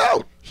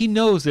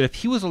knows that if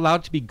he was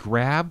allowed to be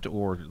grabbed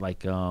or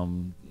like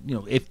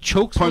if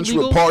chokes punched were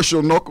legal, with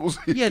partial knuckles.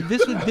 Yeah,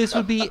 this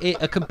would be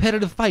a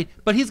competitive fight.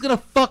 But he's gonna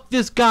fuck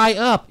this guy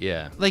up.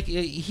 Yeah, like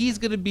he's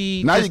gonna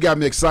be. Now you got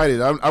me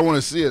excited. I want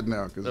to see it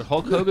now. Cause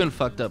Hulk Hogan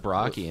fucked up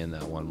Rocky in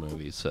that one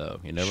movie, so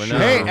you never know.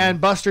 Hey,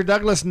 and Buster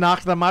Douglas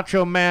knocked the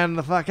Macho Man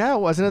the fuck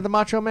out, wasn't it? The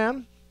Macho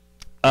Man.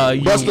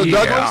 Buster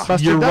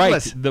Douglas. You're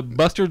right. The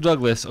Buster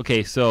Douglas.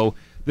 Okay, so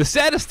the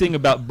saddest thing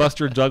about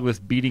Buster Douglas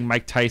beating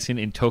Mike Tyson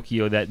in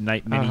Tokyo that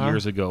night many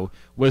years ago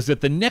was that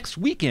the next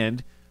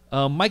weekend,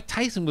 Mike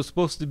Tyson was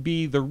supposed to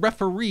be the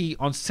referee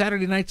on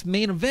Saturday night's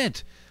main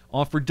event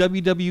for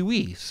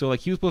WWE. So like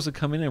he was supposed to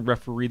come in and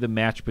referee the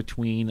match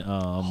between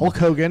Hulk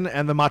Hogan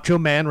and the Macho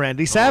Man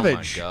Randy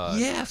Savage. Oh my God.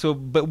 Yeah. So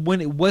but when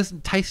it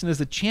wasn't Tyson as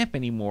the champ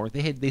anymore,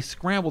 they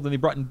scrambled and they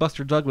brought in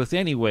Buster Douglas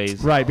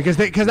anyways. Right, because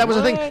that was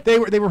the thing.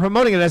 They were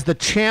promoting it as the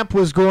champ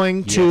was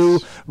going to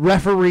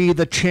referee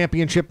the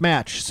championship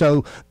match.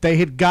 So they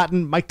had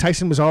gotten Mike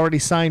Tyson was already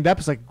signed up.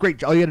 It's like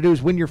great. All you had to do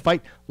is win your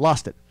fight.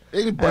 Lost it.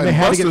 They had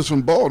Buster's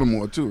from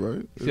Baltimore too,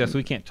 right? Yeah, so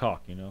he can't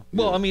talk,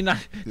 Well, I mean, not.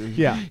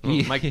 Yeah.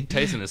 Mike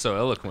Tyson is so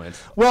eloquent.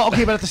 Well,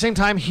 okay, but at the same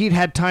time, he'd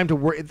had time to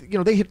work.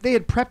 They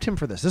had prepped him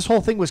for this. This whole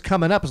thing was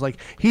coming up. It's like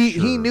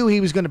he knew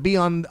he was going to be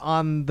on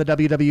the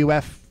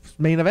WWF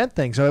main event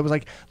thing. So it was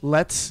like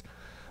let's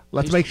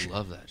make sure.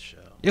 Love that show.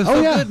 It was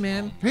so good,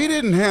 man. He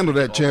didn't handle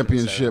that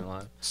championship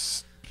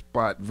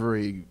spot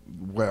very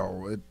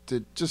well. It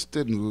just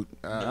didn't.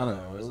 I don't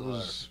know. It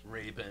was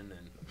raping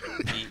and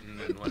beating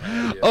and what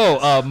have you.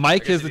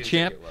 Mike is the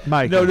champ.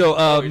 Mike. No,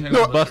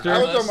 Buster.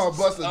 I was talking about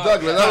Buster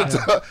Douglas.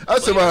 I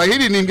was talking about he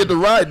didn't even get to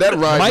ride that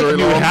ride. Mike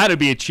knew how to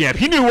be a champ.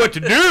 He knew what to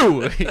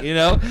do.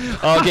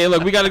 Okay,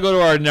 look, we got to go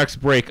to our next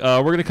break.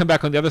 We're gonna come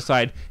back on the other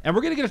side, and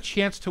we're gonna get a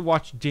chance to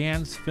watch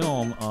Dan's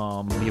film, The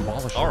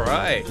Abolisher. All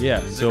right.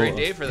 Yeah. It's a great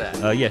day for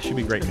that. Yeah, should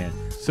be great, man.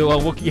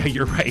 So, yeah,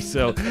 you're right.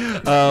 So,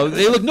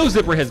 hey, look, no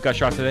zipper heads got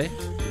shot today.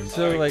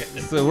 So,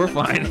 so we're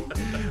fine.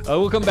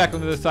 We'll come back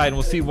on the other side, and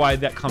we'll see why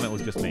that comment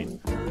was just made.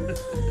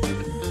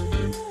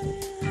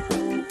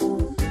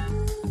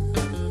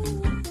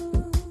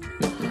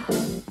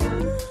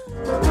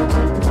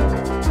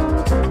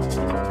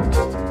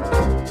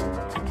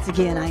 Once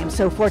again, I am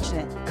so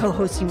fortunate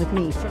co-hosting with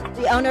me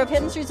the owner of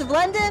Hidden Streets of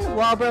London,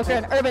 wall broker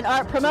and urban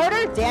art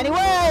promoter, Danny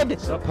Wood.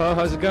 What's up, Pearl?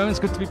 How's it going? It's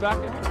good to be back.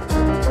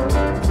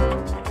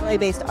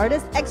 LA-based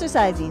artist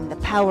exercising the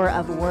power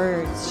of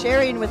words,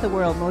 sharing with the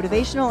world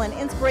motivational and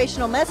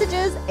inspirational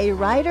messages, a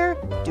writer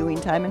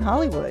doing time in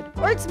Hollywood.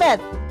 Wordsmith.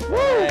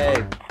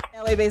 Hey.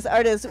 LA-based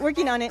artist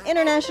working on an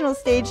international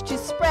stage to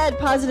spread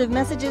positive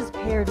messages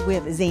paired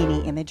with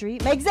zany imagery.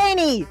 Meg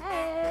Zany.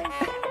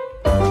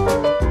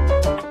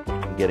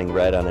 Getting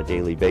read on a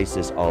daily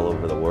basis all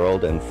over the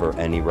world, and for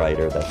any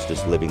writer that's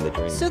just living the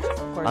dream. So of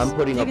course, I'm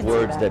putting up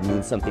words that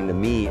mean something to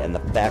me, and the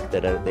fact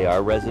that they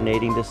are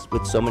resonating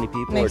with so many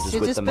people, or just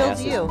with the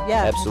masses. You.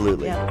 Yeah.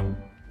 Absolutely. Yeah.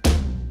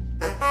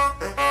 I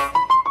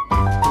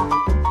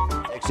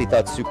actually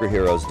thought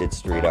superheroes did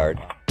street art.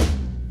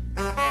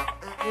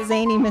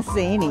 Zany Miss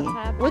Zany.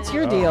 What's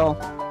your deal?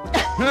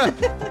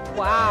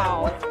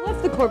 Wow. I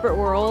left the corporate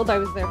world. I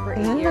was there for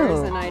 8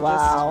 years, and I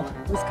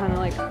just was kind of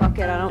like, fuck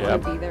it, I don't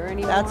want to be there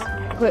anymore.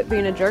 Quit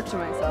being a jerk to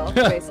myself,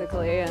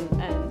 basically, and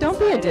don't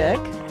be a dick.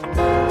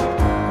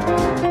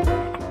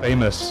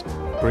 Famous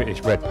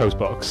British red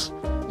postbox,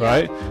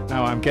 right?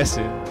 Now I'm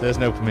guessing there's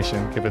no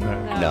permission given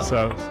that. No.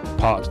 So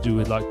part to do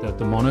with like the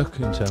monarch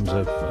in terms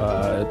of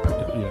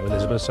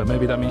Elizabeth. So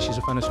maybe that means she's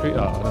a fan of street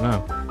art. I don't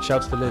know.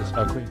 Shouts to Liz,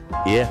 our queen.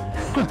 Yeah.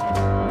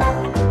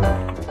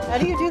 How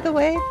do you do the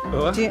wave?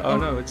 No, it's you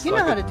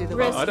like know how to do the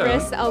wave.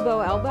 Wrist, elbow.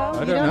 I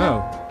don't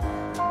know.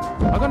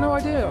 I got no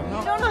idea. You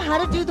don't know how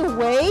to do the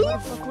wave?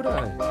 Fuck would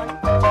I?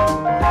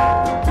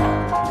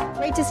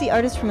 Great to see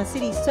artists from a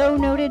city so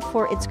noted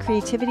for its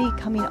creativity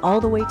coming all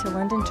the way to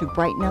London to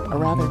brighten up a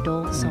rather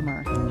dull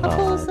summer. How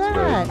cool is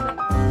that?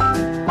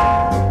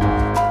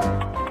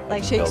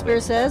 Like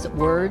Shakespeare says,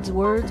 words,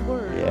 words,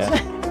 words.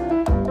 Yeah.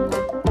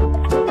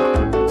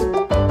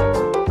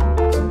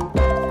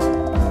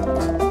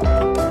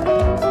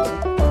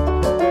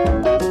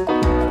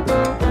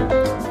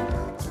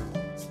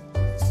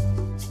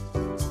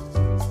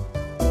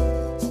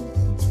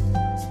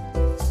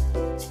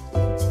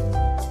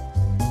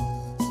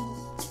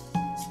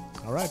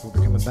 All right, we'll be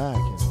coming back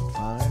in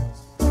 5,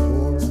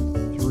 4,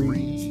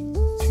 3,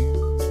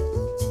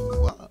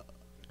 2, 1.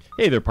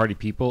 Hey there, party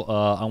people.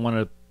 I want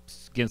to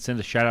again send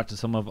a shout out to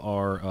some of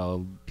our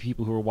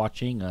people who are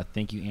watching.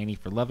 Thank you, Annie,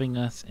 for loving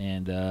us,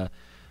 and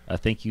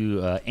thank you,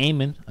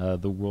 Eamon,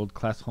 the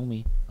world-class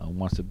homie,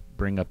 wants to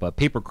bring up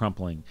paper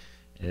crumpling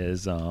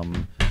as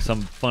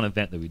some fun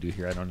event that we do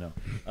here. I don't know.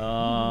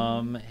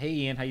 Hey,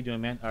 Ian, how you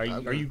doing, man?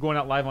 Are you going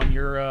out live on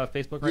your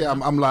Facebook right now?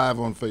 Yeah, I'm live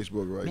on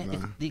Facebook right now.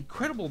 It's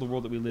incredible the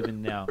world that we live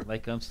in now.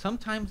 Like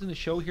sometimes in the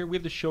show here, we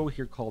have the show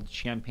here called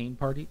Champagne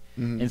Party,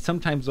 and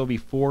sometimes there'll be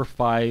 4 or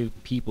 5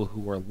 people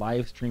who are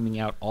live streaming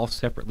out all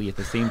separately at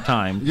the same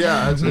time.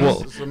 Yeah, it's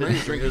amazing.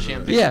 Drinking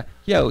champagne.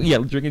 Yeah,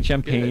 drinking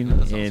champagne,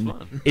 That sounds and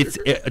fun. it's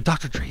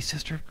Dr. Dre's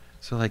sister.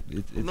 So like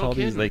it's No all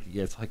kidding. these like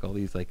it's like all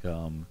these like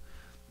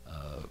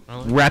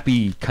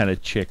rappy kind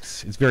of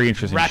chicks. It's a very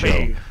interesting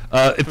Rappy.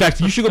 show. In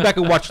fact, you should go back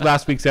and watch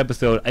last week's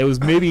episode. It was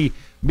maybe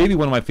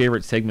one of my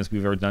favorite segments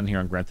we've ever done here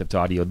on Grand Theft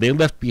Audio. They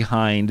left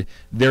behind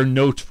their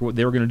notes for what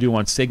they were going to do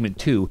on segment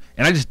 2,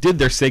 and I just did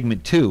their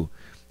segment 2.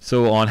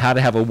 So on how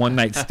to have a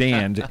one-night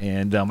stand,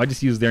 and I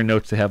just used their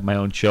notes to have my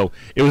own show.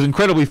 It was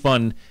incredibly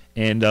fun,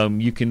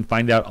 and you can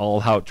find out all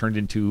how it turned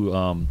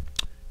into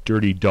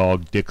dirty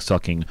dog dick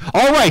sucking.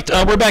 All right,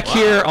 we're back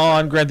here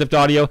on Grand Theft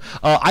Audio.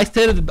 I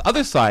said at the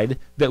other side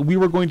that we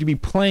were going to be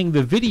playing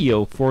the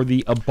video for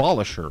the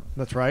Abolisher.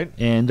 That's right.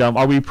 And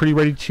are we pretty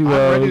ready to?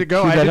 I'm ready to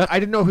go. cue that up? I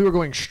didn't know if we were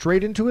going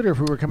straight into it or if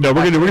we were coming. No,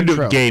 back we're to gonna the do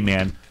intro. it gay,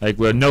 man. Like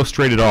we're no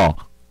straight at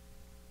all.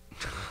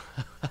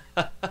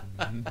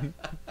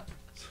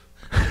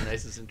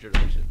 Nicest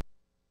introduction.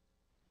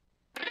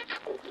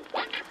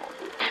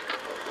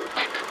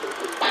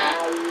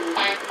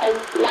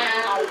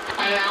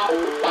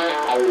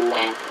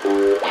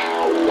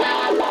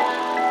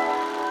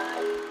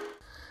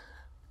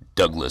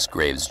 Douglas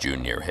Graves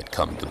Jr. had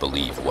come to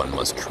believe one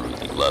must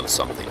truly love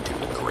something to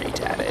be great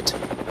at it.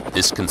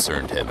 This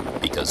concerned him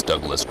because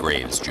Douglas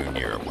Graves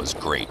Jr. was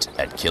great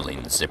at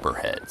killing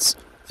zipperheads.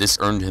 This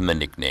earned him a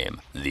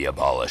nickname, the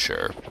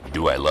Abolisher.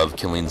 Do I love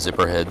killing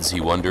zipperheads, he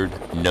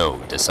wondered? No,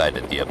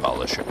 decided the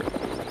Abolisher.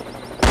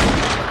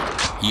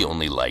 He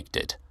only liked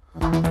it.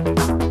 But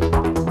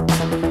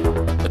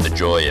the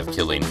joy of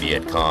killing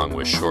Viet Cong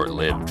was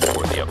short-lived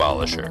for the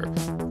Abolisher.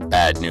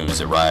 Bad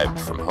news arrived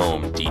from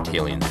home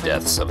detailing the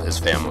deaths of his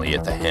family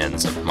at the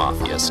hands of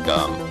mafia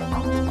scum.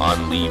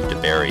 On leave to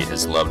bury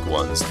his loved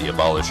ones, the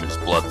Abolisher's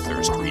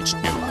bloodthirst reached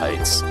new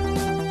heights.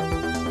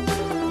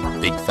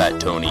 Big Fat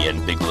Tony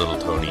and Big Little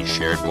Tony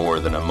shared more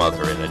than a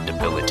mother in a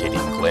debilitating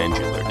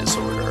glandular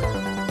disorder.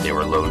 They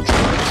were loan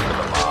sharks for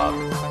the mob,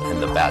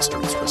 and the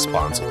bastards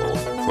responsible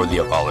for the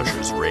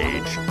Abolisher's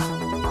rage.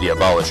 The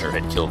Abolisher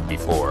had killed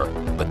before,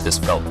 but this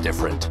felt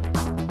different.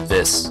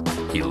 This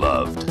he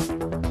loved.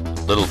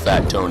 Little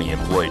Fat Tony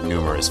employed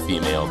numerous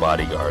female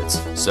bodyguards,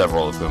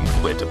 several of whom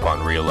quit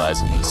upon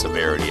realizing the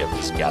severity of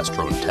his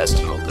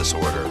gastrointestinal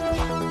disorder,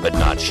 but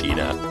not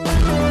Sheena.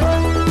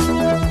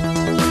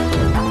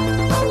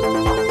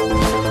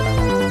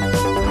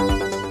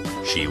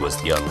 She was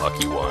the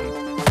unlucky one.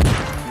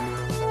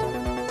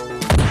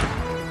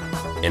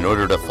 In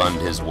order to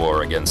fund his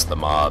war against the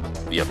mob,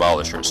 the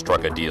Abolisher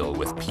struck a deal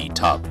with P.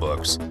 Top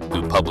Books,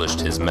 who published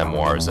his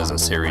memoirs as a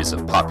series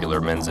of popular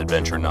men's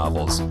adventure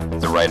novels.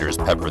 The writers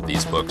peppered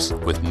these books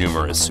with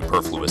numerous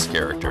superfluous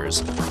characters.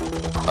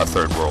 A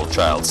third-world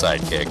child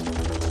sidekick,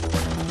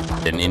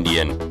 an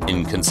Indian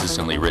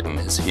inconsistently written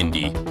as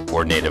Hindi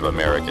or Native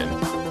American,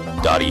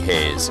 Dottie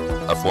Hayes,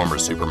 a former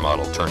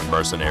supermodel turned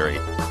mercenary.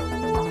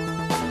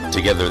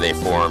 Together they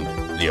formed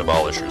the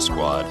Abolisher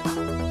Squad.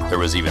 There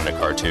was even a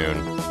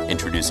cartoon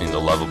introducing the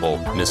lovable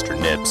Mr.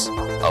 Nips,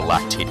 a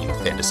lactating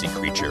fantasy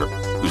creature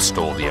who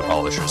stole the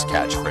Abolisher's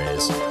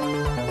catchphrase.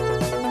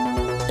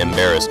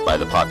 Embarrassed by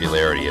the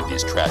popularity of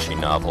these trashy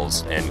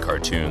novels and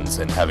cartoons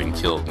and having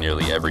killed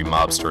nearly every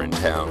mobster in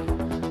town,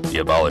 the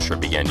Abolisher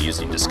began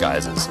using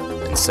disguises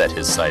and set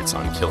his sights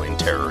on killing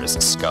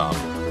terrorist scum.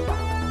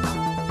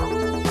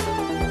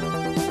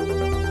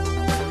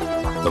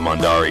 The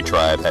Mondari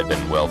tribe had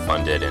been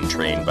well-funded and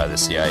trained by the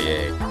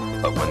CIA,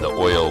 but when the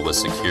oil was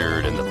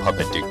secured and the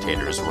puppet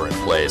dictators were in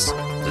place,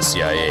 the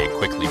CIA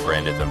quickly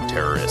branded them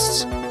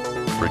terrorists.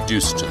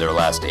 Reduced to their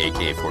last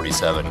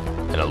AK-47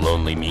 and a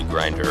lonely meat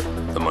grinder,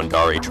 the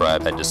Mondari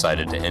tribe had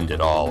decided to end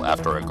it all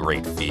after a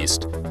great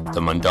feast.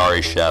 The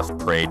Mondari chef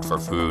prayed for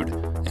food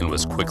and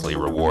was quickly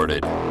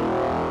rewarded.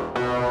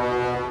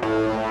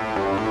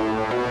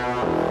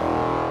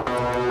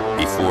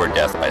 Before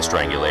death by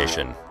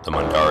strangulation, the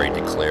Mondari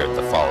declared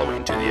the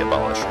following to the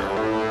Abolisher.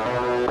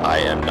 I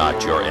am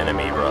not your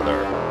enemy, brother.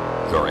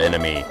 Your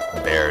enemy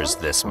bears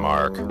this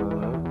mark.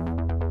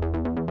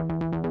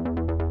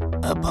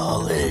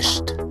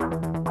 Abolished.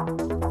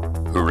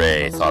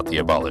 Hooray, thought the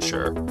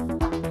Abolisher.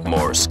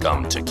 More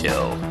scum to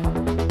kill.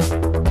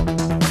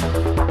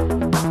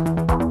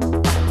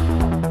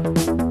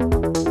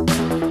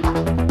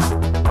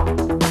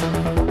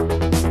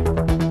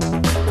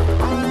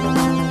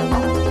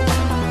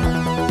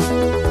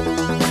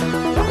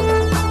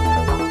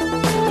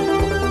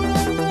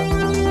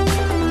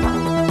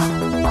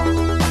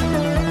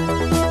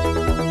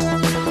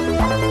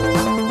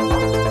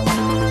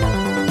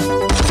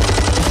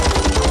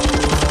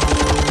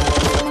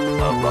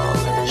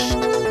 Abolished.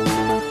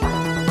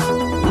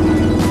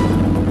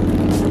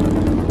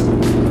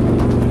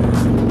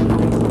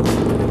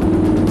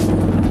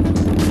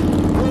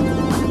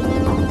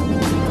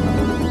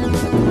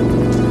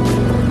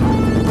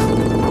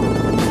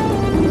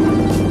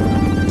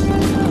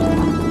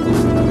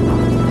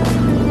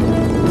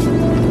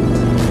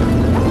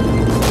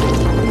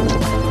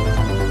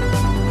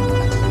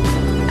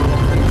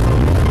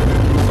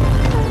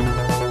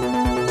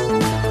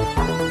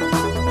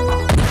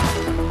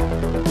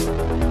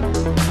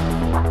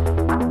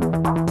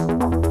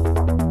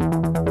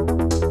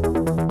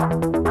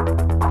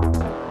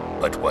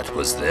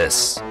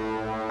 this?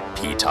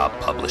 P-Top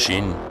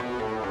Publishing?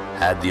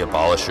 Had the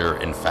abolisher,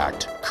 in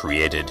fact,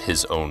 created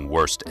his own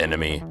worst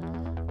enemy?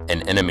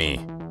 An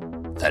enemy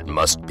that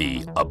must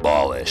be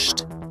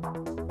abolished.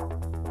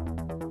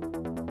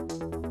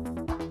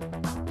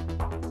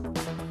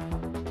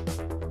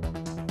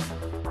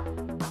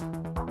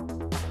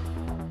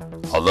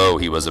 Although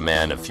he was a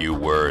man of few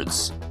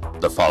words,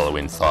 the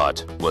following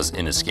thought was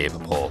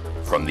inescapable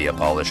from the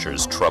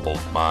abolisher's troubled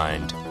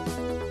mind.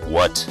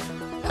 What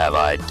have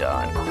I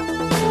done?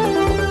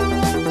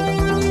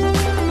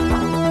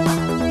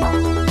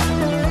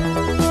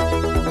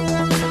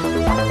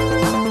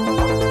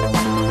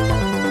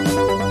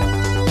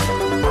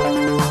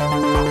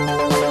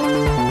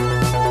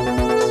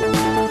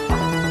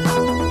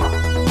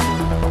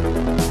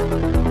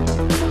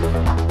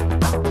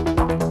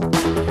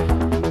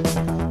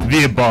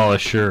 The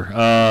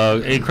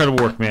Abolisher.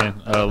 Incredible work, man.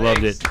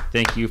 Loved it.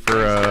 Thank you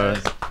for.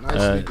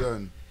 Nicely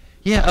done.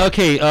 Yeah.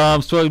 Okay.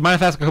 So, you mind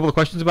if I ask a couple of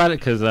questions about it?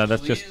 Because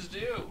that's Please just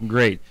do.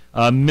 great.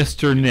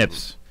 Mr.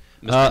 Nips.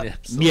 Mr.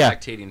 Nips, the yeah.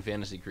 lactating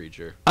fantasy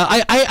creature.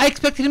 I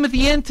expected him at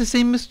the end to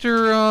say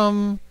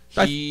Mr.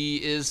 He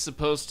is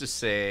supposed to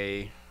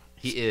say.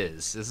 He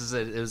is. This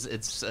is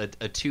it's a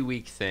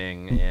 2-week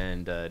thing,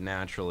 and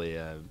naturally.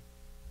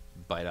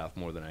 Bite off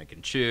more than I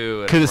can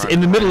chew. Because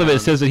in the middle of it, it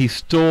says that he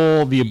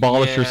stole the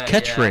abolisher's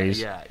catchphrase.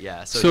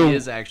 Yeah. So he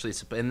is actually,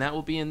 and that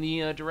will be in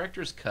the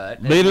director's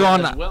cut later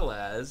on, as well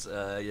as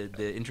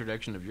the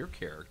introduction of your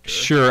character.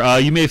 Sure,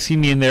 you may have seen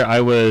me in there.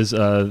 I was,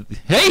 hey,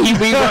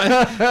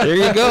 there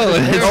you go.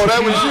 Oh,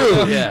 that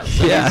was you.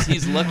 Yeah, so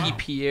he's Lucky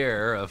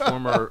Pierre, a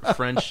former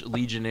French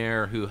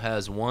legionnaire who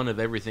has one of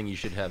everything you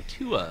should have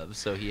 2 of.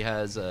 So he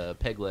has a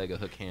peg leg, a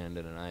hook hand,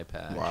 and an eye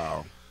patch.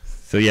 Wow.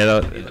 So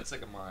yeah, he looks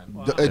like a mime.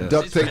 Wow.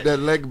 Duct tape that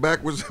leg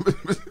backwards.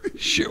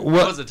 Sure. Well,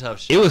 that was a tough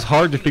shot. It was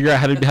hard to figure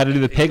out how to do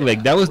the peg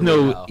leg. That was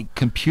no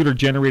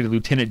computer-generated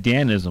Lieutenant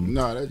Danism.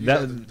 No, you got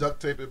to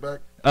duct tape it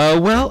back.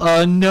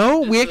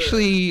 No, we It's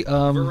actually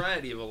a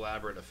variety of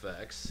elaborate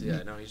effects.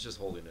 Yeah, no, he's just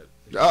holding it.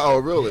 Oh,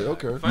 really?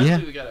 Okay.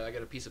 Finally, I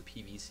got a piece of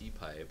PVC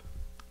pipe.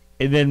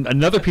 And then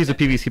another piece of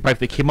PVC pipe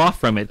that came off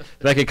from it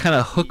that I could kind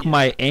of hook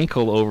my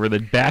ankle over the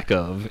back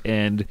of,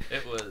 and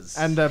it was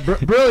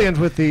brilliant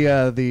with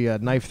the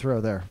knife throw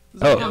there.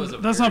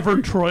 That's not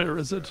Vern Troyer,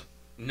 is it?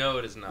 No,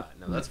 it is not.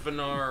 No, that's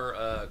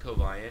Vinar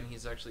Kovayan.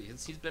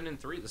 He's been in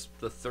 3. This is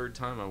the 3rd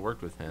time I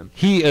worked with him.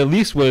 He at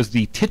least was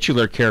the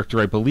titular character,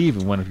 I believe,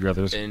 in one of your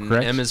others.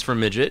 Correct? M is for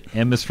Midget.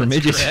 M is for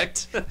Midget.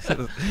 Correct.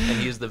 And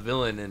he's the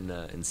villain in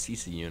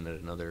CC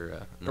Unit,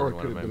 another one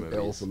of my movies.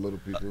 L for little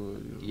people.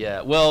 Yeah,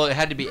 well, it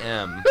had to be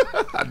M.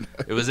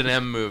 It was an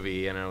M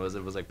movie, and it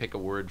was like pick a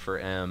word for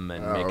M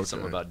and make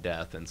something about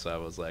death. And so I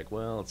was like,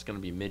 well, it's gonna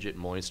be Midget,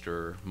 Moist,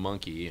 or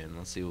Monkey, and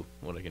let's see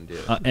what I can do.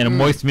 And a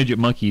moist midget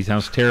monkey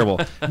sounds terrible.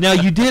 Now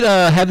you did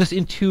have this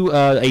into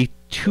a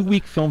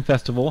 2-week film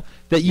festival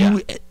that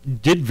you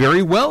did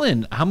very well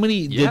in. How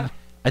many did?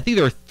 I think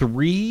there were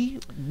 3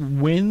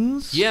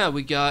 wins. Yeah,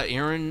 we got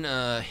Aaron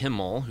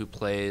Himmel, who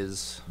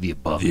plays the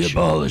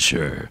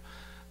Abolisher.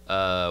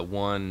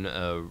 Won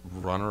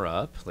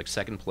runner-up, like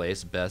 2nd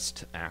place,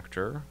 Best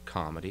Actor,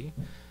 Comedy.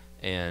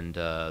 And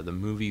the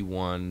movie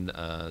won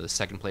the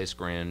 2nd place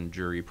Grand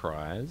Jury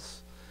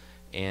Prize.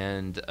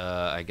 And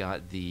I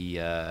got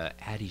the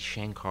Adi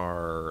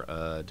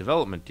Shankar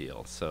development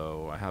deal.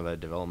 So I have a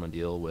development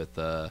deal with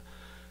a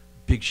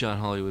big shot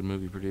Hollywood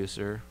movie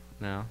producer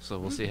now. So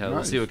we'll see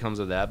we'll see what comes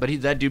of that.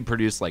 But that dude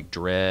produced like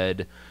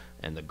Dread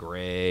and The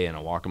Gray and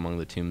A Walk Among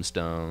the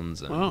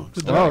Tombstones. And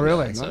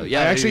really? So, I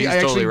actually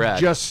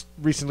just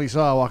recently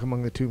saw A Walk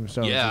Among the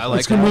Tombstones. Yeah, I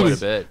like that quite a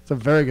bit. It's a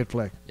very good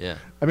flick. Yeah.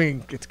 I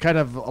mean, it's kind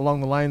of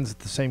along the lines of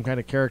the same kind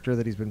of character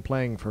that he's been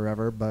playing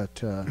forever,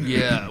 but...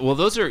 yeah, well,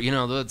 those are,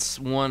 that's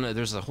one...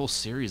 There's a whole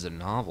series of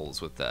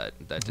novels with that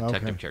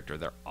detective character.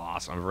 They're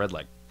awesome. I've read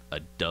like a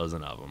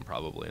dozen of them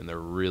probably, and they're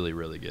really,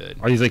 really good.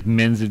 Are these like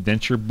men's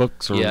adventure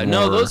books? Or yeah,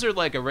 no, those are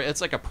like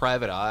it's like a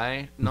private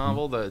eye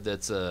novel.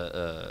 That's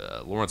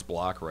Lawrence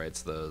Block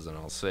writes those, and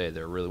I'll say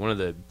they're really one of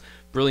the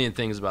brilliant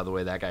things about the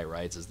way that guy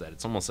writes is that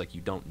it's almost like you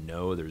don't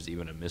know there's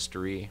even a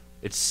mystery.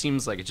 It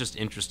seems like it's just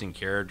interesting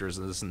characters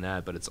and this and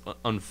that, but it's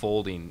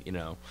unfolding,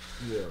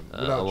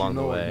 along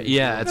the way.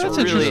 Yeah,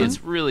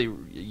 it's really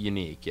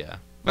unique. Yeah.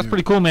 That's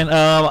pretty cool, man.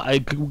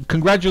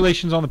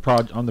 Congratulations on the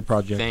project.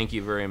 Thank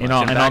you very much.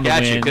 And back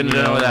at you. Couldn't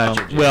have done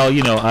without you.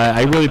 Well,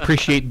 I really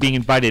appreciate being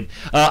invited.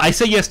 I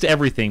say yes to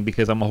everything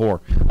because I'm a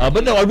whore.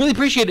 But no, I really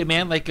appreciate it,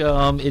 man. Like,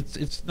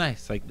 it's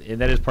nice. Like, and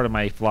that is part of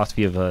my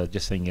philosophy of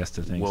just saying yes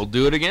to things. We'll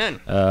do it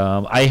again.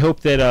 I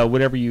hope that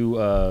whatever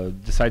you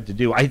decide to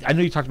do, I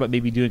know you talked about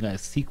maybe doing a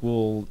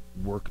sequel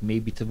work,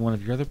 maybe to one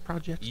of your other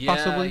projects,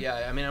 possibly.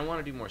 Yeah. I mean, I want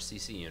to do more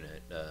CC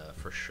Unit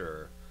for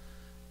sure,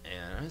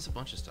 and there's a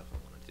bunch of stuff I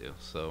want to do.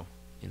 So,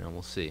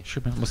 we'll see.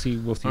 Sure, man. We'll see.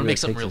 I'm gonna make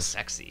something real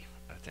sexy.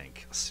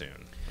 think, soon.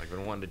 Like, we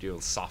wanted to do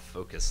a soft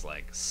focus,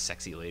 like,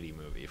 sexy lady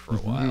movie for a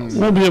while.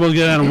 Won't be able to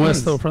get Adam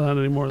West, though, for that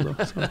anymore,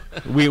 though. So.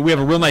 We have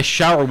a real nice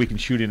shower we can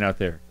shoot in out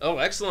there. Oh,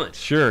 excellent.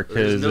 Sure,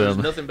 because... There's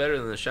nothing better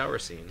than the shower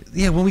scene.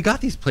 Yeah, when we got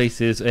these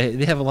places,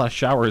 they have a lot of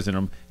showers in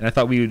them, and I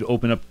thought we would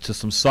open up to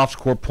some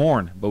softcore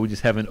porn, but we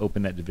just haven't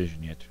opened that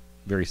division yet.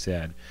 Very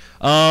sad.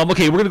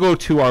 Okay, we're going to go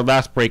to our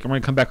last break, and we're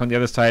going to come back on the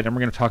other side, and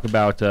we're going to talk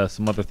about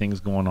some other things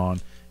going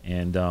on,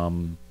 and,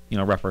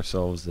 wrap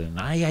ourselves in.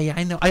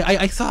 I know.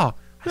 I saw.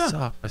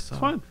 It's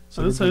fine.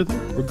 So I didn't say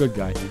anything. We're good,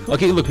 guys.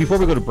 Okay, look, before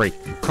we go to break,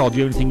 Carl, do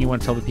you have anything you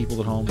want to tell the people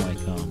at home? Like,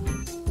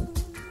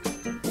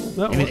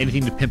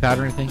 anything to pimp out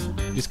or anything?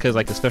 Just because,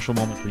 like, a special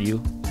moment for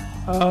you?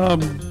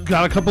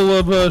 Got a couple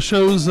of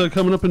shows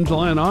coming up in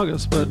July and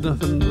August, but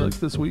nothing like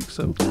this week.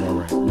 So, all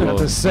right.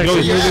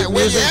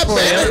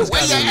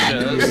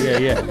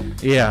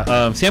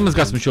 Salmon's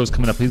got some shows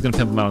coming up. He's gonna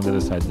pimp them out on the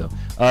other side, though.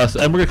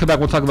 And we're gonna come back.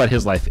 We'll talk about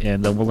his life,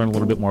 and we'll learn a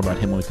little bit more about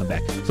him when we come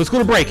back. So let's go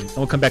to break, and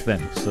we'll come back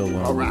then. So,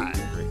 all right.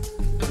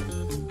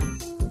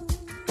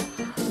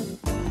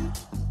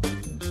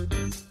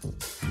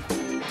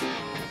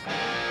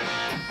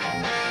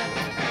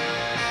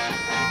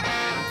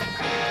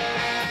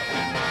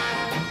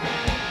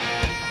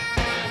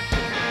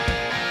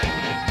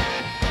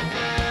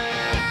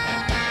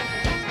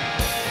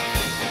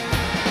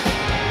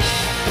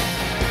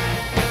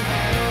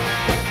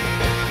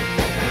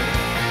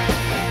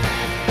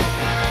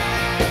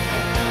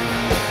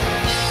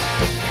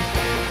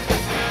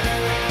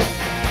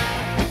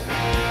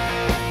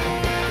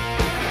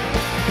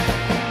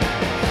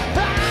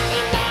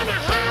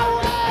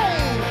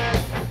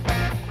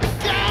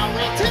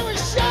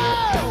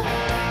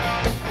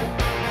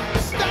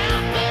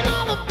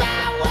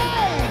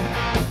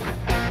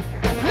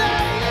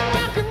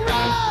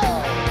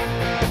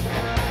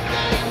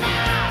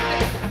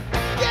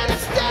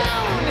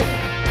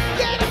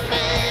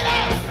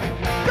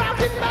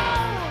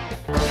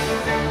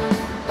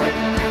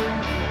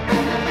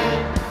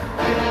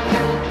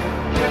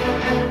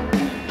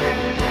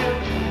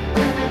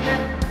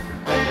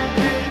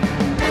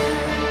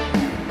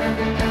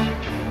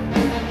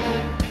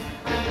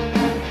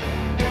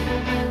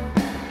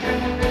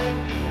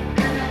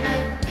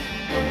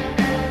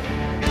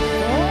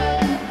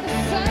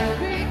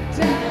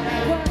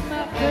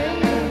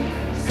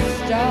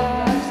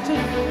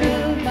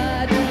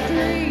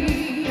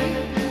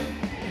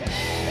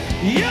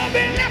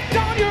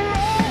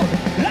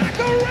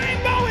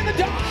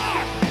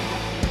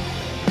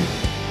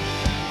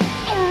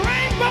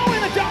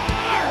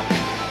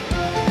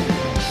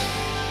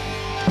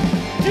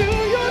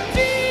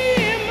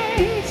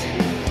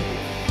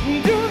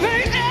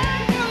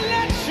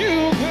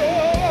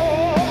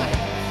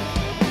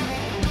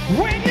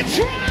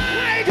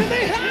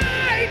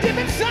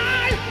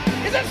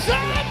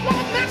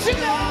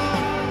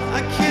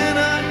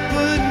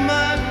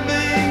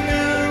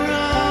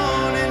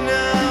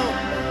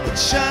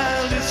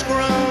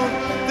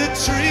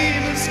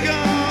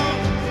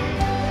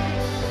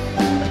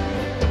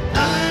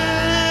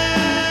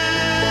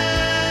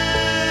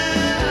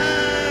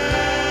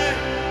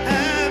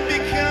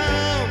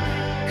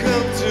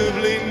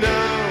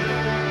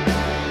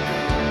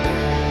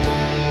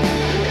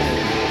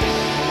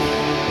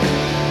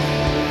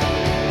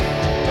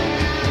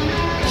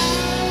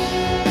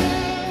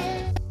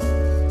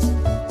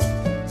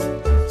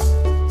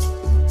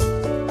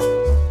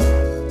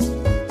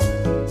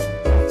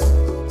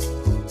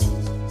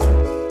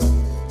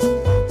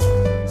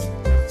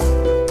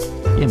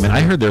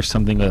 I heard there's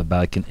something about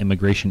like an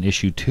immigration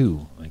issue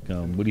too. Like,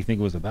 what do you think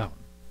it was about?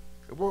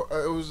 Well,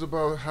 it was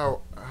about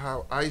how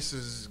ICE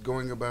is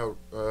going about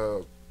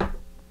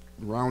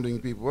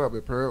rounding people up.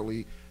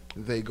 Apparently,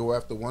 they go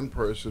after one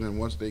person, and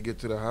once they get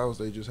to the house,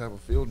 they just have a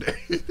field day.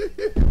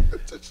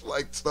 Just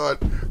like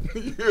start,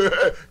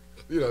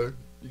 you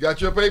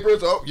got your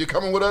papers. Oh, you're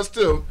coming with us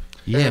too.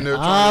 Yeah.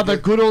 The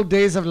good old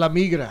days of La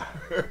Migra.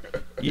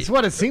 It's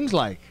what it seems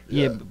like.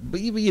 Yeah, but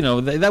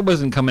that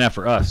wasn't coming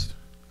after us.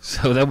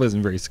 So that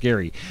wasn't very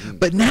scary.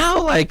 But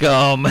now, like,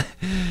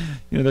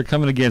 they're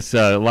coming against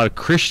a lot of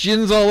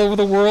Christians all over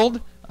the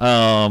world.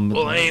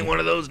 Well, I ain't one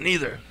of those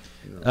neither.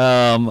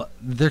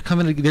 They're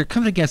coming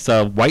against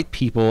white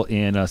people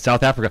in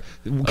South Africa.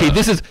 Okay,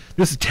 this is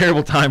a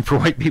terrible time for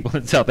white people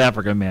in South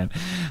Africa, man.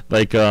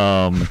 Like,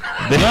 what's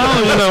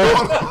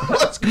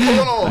going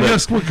on?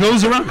 Yes, what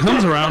goes around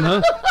comes around,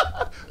 huh?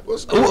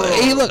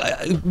 Hey, look,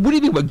 what do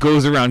you mean what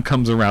goes around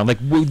comes around? Like,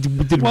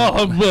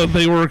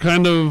 they were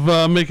kind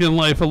of making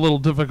life a little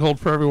difficult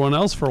for everyone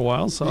else for a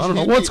while, so I don't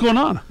know. What's going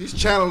on? He's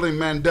channeling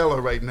Mandela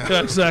right now.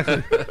 Yeah,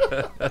 exactly.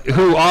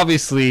 Who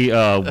obviously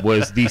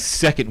was the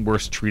second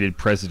worst treated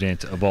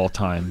president of all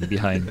time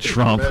behind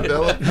Trump.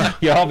 Mandela?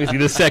 Yeah, obviously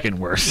the second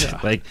worst. Yeah.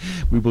 Like,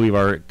 we believe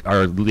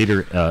our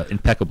leader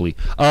impeccably.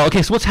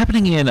 Okay, so what's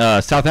happening in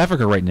South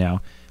Africa right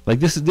now? Like,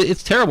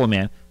 it's terrible,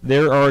 man.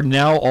 There are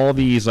now all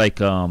these like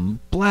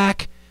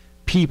black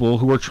people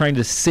who are trying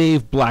to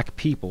save black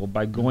people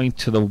by going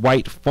to the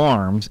white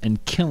farms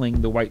and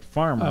killing the white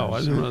farmers. Oh, I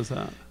didn't realize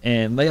that.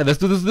 And yeah,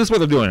 this is what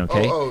they're doing.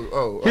 Okay.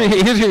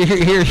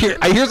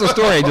 Here's a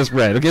story I just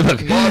read. Okay,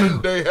 look.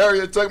 Modern day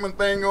Harriet Tubman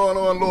thing going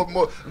on,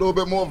 a little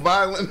bit more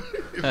violent.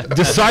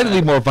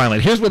 Decidedly more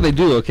violent. Here's what they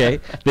do. Okay,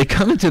 they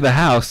come into the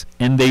house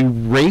and they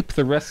rape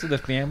the rest of the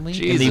family,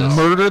 and they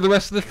murder the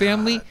rest of the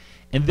family.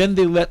 And then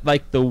they let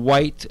like the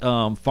white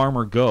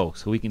farmer go,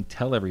 so we can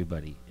tell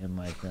everybody. And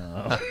like,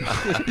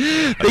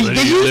 they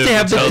used to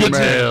have the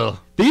dignity.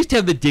 They used to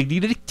have the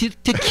dignity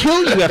to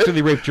kill you after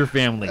they raped your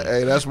family.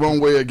 Hey, that's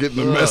one way of getting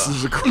the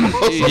message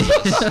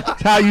across.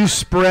 That's how you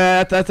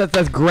spread. That's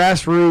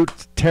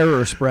grassroots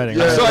terror spreading.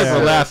 Yeah, sorry for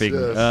laughing,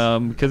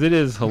 because it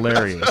is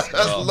hilarious.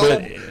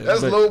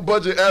 That's low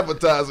budget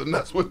advertising.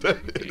 That's what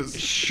that is.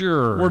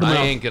 Sure.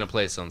 I ain't gonna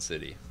play Sun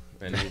City,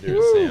 and neither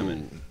is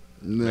Salmon.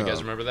 No. You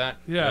guys remember that?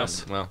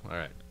 Yes. Well, all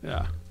right.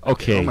 Yeah.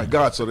 Okay. Oh my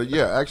God! So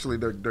actually,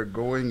 they're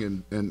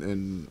going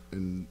and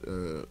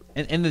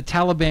the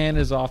Taliban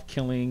is off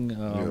killing,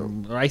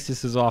 or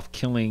ISIS is off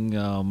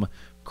killing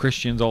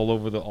Christians all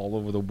over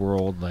the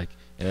world. Like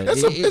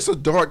it's a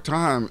dark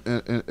time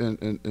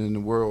in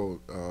the world.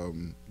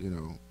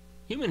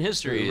 Human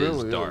history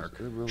is dark.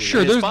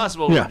 Sure, it's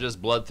possible we're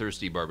just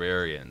bloodthirsty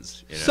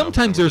barbarians.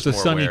 Sometimes there's a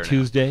sunny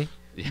Tuesday.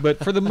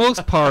 But for the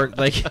most part,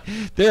 like,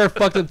 there are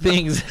fucked up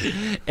things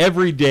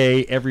every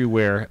day,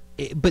 everywhere.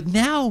 But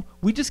now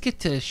we just get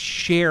to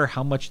share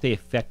how much they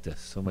affect us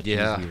so much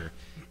easier.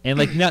 And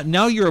like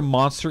now you're a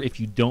monster if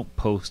you don't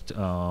post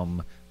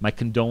my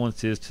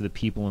condolences to the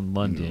people in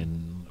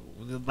London.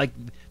 Like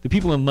the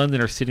people in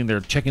London are sitting there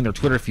checking their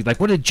Twitter feed. Like,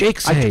 what did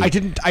Jake say? I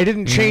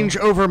didn't change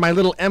over my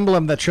little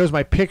emblem that shows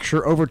my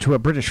picture over to a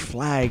British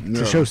flag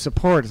to show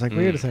support. It's like,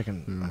 wait a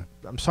second.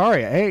 I'm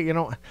sorry. Hey,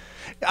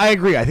 I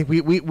agree. I think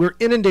we're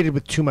inundated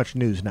with too much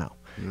news now.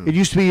 It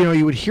used to be,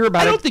 you would hear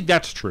about it. I don't think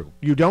that's true.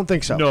 You don't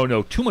think so?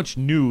 No. Too much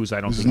news,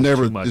 I don't think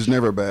never, too much. It's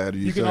never bad.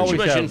 You can always too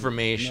much have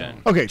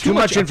information. Okay, too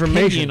much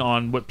information opinion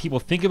on what people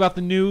think about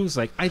the news.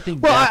 Like, I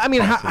think. Well, I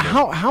mean,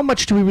 how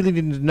much do we really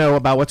need to know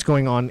about what's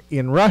going on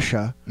in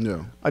Russia?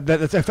 No.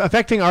 That's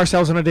affecting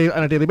ourselves on a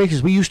daily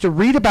basis. We used to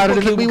read about it,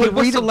 and then we would read.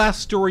 What's the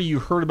last story you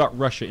heard about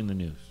Russia in the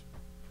news?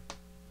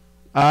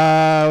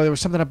 There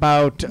was something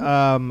about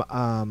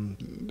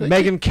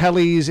Megyn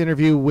Kelly's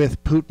interview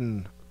with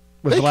Putin.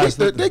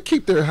 They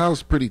keep their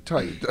house pretty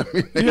tight. I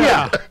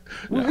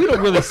mean, we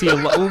don't really see a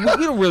lot.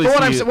 We don't really.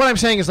 What I'm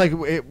saying is, like,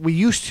 we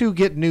used to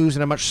get news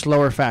in a much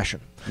slower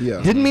fashion.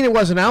 Yeah. Didn't mean it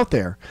wasn't out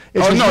there.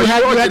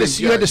 It's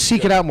you had to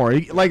seek it out more.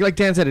 Like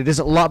Dan said, it is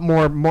a lot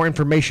more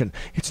information.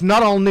 It's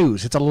not all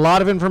news. It's a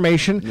lot of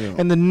information,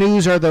 and the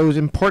news are those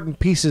important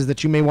pieces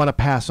that you may want to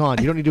pass on.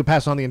 You don't need to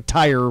pass on the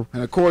entire.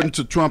 And according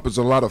to Trump, there's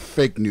a lot of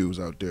fake news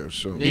out there.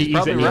 So he's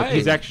probably right.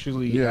 He's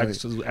absolutely right.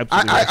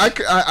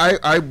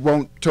 I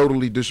won't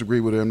totally disagree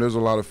with him. There's a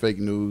lot of fake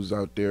news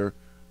out there.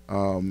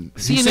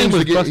 He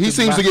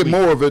seems to get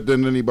more of it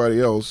than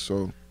anybody else.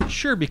 So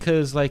sure,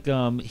 because like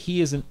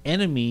he is an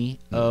enemy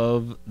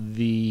of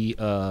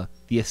the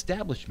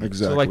establishment.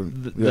 Exactly. So like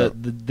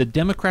the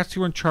Democrats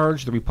who are in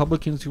charge, the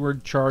Republicans who are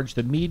in charge,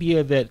 the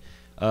media that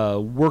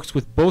works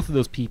with both of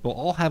those people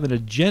all have an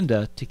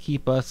agenda to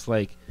keep us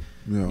like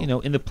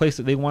in the place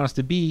that they want us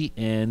to be,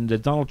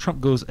 and Donald Trump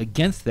goes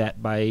against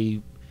that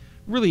by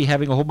really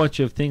having a whole bunch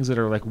of things that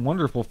are like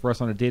wonderful for us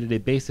on a day-to-day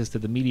basis that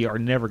the media are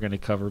never going to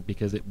cover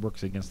because it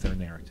works against their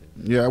narrative.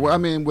 Yeah, well, I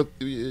mean,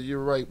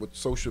 you're right. With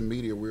social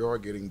media, we are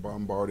getting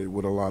bombarded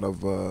with a lot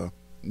of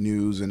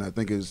news, and I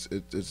think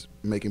it's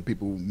making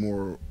people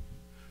more.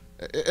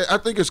 I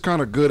think it's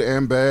kind of good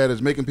and bad.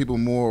 It's making people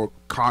more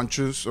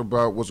conscious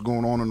about what's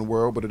going on in the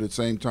world, but at the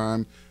same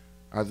time,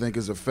 I think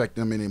it's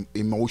affecting them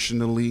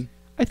emotionally.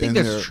 I think in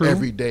that's their true.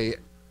 Everyday.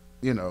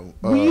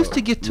 We used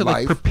to get to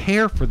like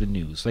prepare for the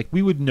news. Like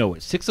we would know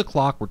at 6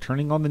 o'clock we're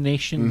turning on the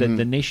nation,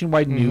 the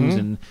nationwide news,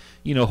 and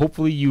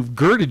hopefully you've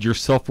girded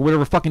yourself for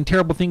whatever fucking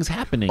terrible thing's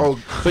happening.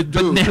 Oh, but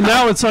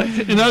now it's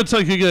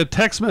like you get a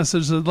text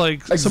message that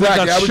like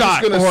somebody got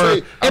shot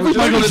or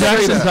Michael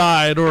Jackson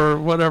died or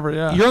whatever.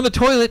 Yeah, you're on the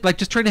toilet like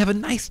just trying to have a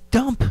nice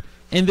dump.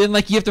 And then,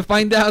 like, you have to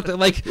find out that,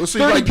 like,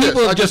 30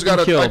 people have just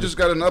been killed. I just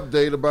got an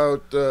update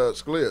about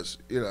Scalia's,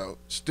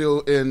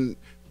 still in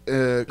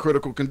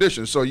critical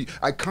condition. So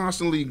I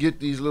constantly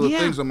get these little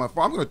things on my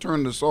phone. I'm going to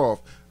turn this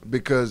off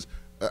because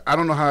I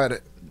don't know how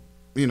it,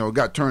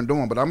 got turned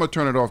on, but I'm going to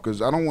turn it off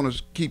because I don't want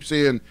to keep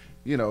saying,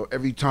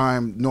 every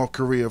time North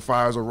Korea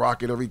fires a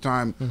rocket, every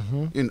time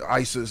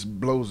ISIS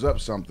blows up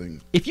something.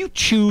 If you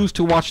choose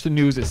to watch the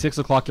news at 6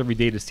 o'clock every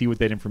day to see what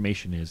that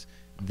information is,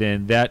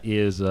 then that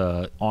is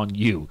on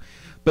you.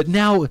 But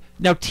now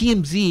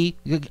TMZ,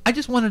 I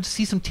just wanted to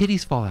see some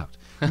titties fall out.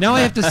 Now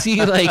I have to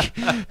see like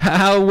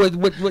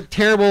what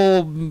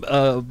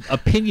terrible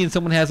opinion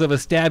someone has of a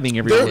stabbing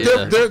every day.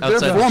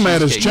 Their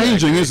format is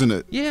changing, isn't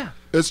it? Yeah.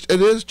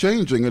 It is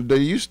changing. There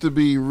used to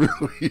be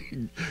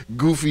really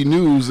goofy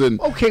news and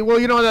okay. Well,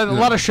 a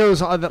lot of shows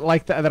that are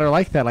like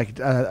that, like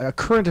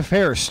Current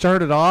Affairs,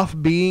 started off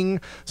being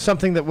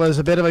something that was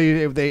a bit of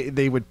a.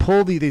 They would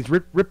pull these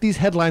rip these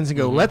headlines and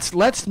go, let's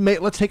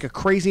take a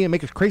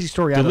crazy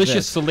story out of delicious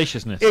this.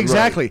 salaciousness.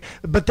 Exactly.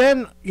 Right. But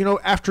then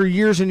after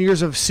years and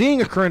years of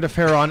seeing a current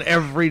affair on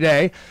every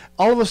day,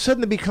 all of a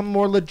sudden they become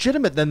more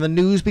legitimate. Then the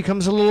news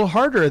becomes a little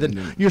harder.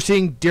 Then you're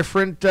seeing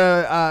different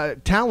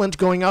talent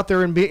going out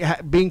there and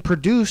being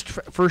produced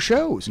for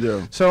shows.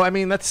 Yeah. So I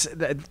mean that's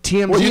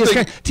TMZ. Well,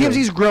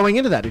 TMZ's growing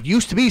into that. It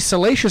used to be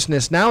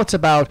salaciousness. Now it's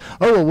about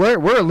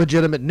we're a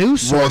legitimate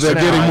news source. Well, they're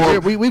getting more.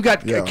 We've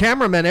got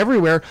cameramen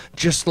everywhere,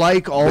 just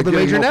like all the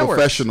major networks.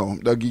 Professional.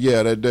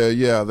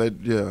 Yeah.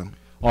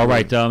 All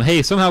right.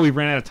 Hey, somehow we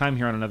ran out of time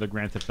here on another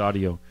Grand Theft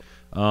Audio.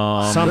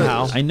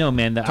 Somehow. I know,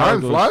 man.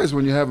 Time flies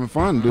when you're having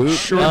fun, dude.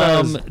 Sure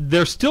does.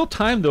 There's still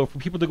time, though, for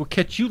people to go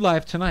catch you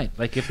live tonight.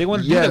 Like, if they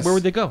want to do that, where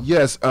would they go?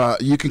 Yes,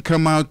 you can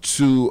come out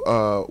to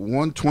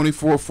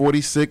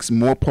 12446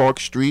 Moore Park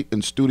Street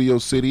in Studio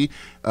City,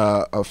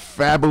 a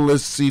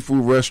fabulous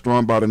seafood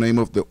restaurant by the name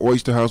of the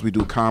Oyster House. We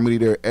do comedy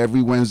there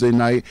every Wednesday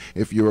night.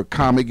 If you're a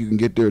comic, you can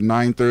get there at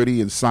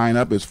 9:30 and sign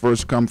up. It's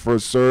first come,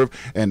 first serve,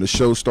 and the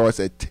show starts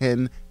at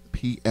 10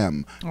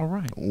 p.m. All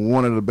right.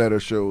 One of the better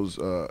shows,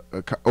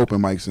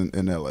 open mics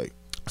in L.A.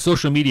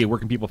 Social media, where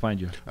can people find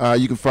you?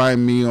 You can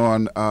find me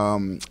on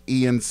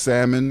Ian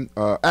Salmon,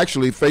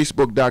 actually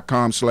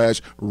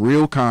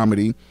facebook.com/real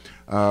comedy.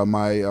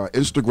 My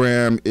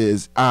Instagram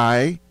is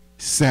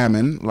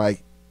Salmon,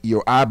 like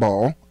your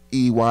eyeball,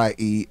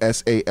 EYESALMON,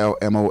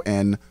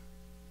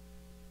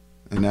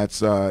 and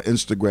that's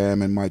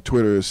Instagram, and my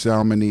Twitter is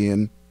Salmon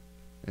Ian.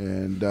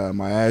 And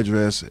my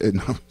address.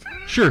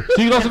 Sure.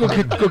 So you can also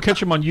go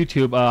catch him on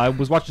YouTube. I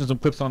was watching some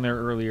clips on there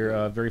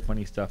earlier. Very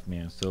funny stuff,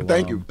 man. So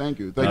thank you.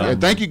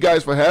 And thank you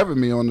guys for having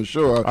me on the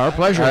show. Our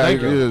pleasure.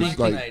 Thank you.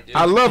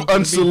 I love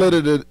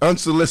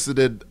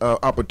unsolicited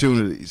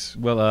opportunities.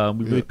 Well,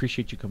 we really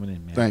appreciate you coming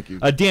in, man. Thank you.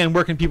 Dan,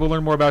 where can people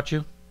learn more about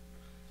you?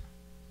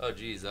 Oh,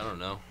 geez, I don't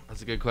know.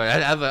 That's a good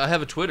question. I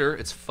have a Twitter.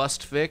 It's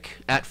Fustfic,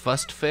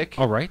 @Fustfic.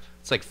 All right.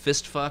 It's like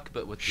fist fuck,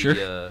 but with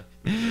the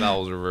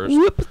vowels reversed.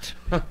 Whooped.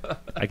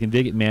 I can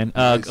dig it, man.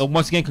 Nice.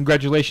 Once again,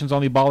 congratulations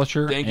on the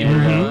Abolisher. Thank you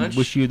very much.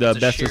 Wish you the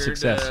best of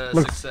success.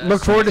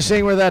 Look forward to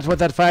seeing what that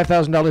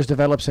 $5,000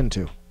 develops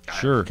into.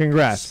 Sure.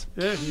 Congrats.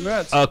 Yeah,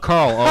 congrats.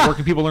 Carl, where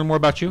can people learn more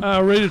about you?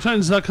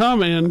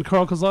 RadioTitans.com and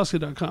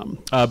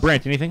CarlKozlowski.com.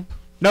 Brant, anything?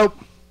 Nope.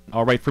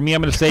 All right, for me,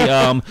 I'm going to say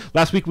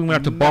last week we went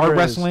out to bar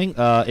wrestling.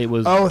 It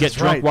was get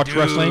drunk, watch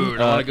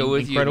wrestling. I want to go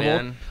with incredible.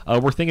 You,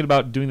 man. We're thinking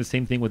about doing the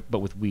same thing but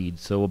with weed.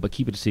 So, but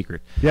keep it a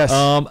secret. Yes.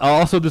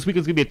 Also, this week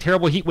is going to be a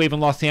terrible heat wave in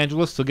Los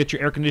Angeles. So get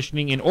your air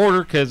conditioning in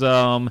order because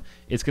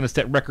it's going to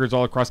set records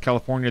all across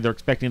California. They're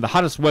expecting the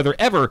hottest weather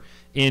ever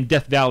in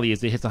Death Valley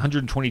as it hits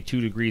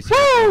 122 degrees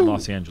here in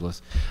Los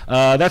Angeles.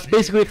 That's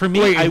basically it for me.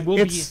 Wait,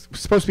 it's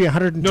supposed to be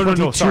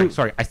 122. No.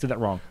 Sorry, I said that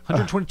wrong.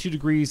 122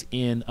 degrees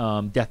in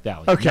Death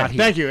Valley. Okay,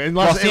 thank you. In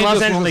Los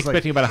Angeles, we're only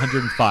expecting about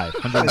 105.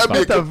 What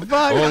the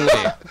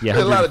fuck? Yeah,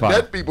 a lot of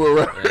dead people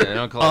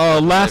around.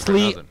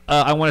 Lastly,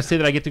 I want to say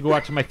that I get to go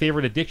out to my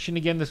favorite addiction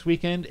again this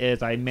weekend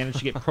as I managed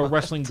to get Pro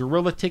Wrestling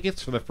Guerrilla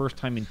tickets for the first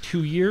time in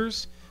 2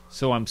 years.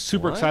 So I'm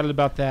super excited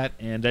about that,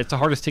 and it's the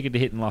hardest ticket to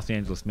hit in Los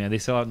Angeles, man. They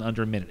sell out in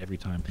under a minute every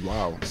time.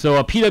 Wow.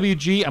 So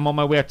PWG, I'm on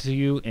my way out to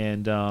you,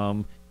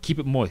 and keep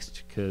it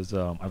moist because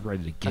I'm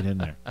ready to get in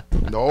there.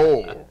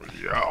 No,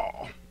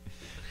 yeah.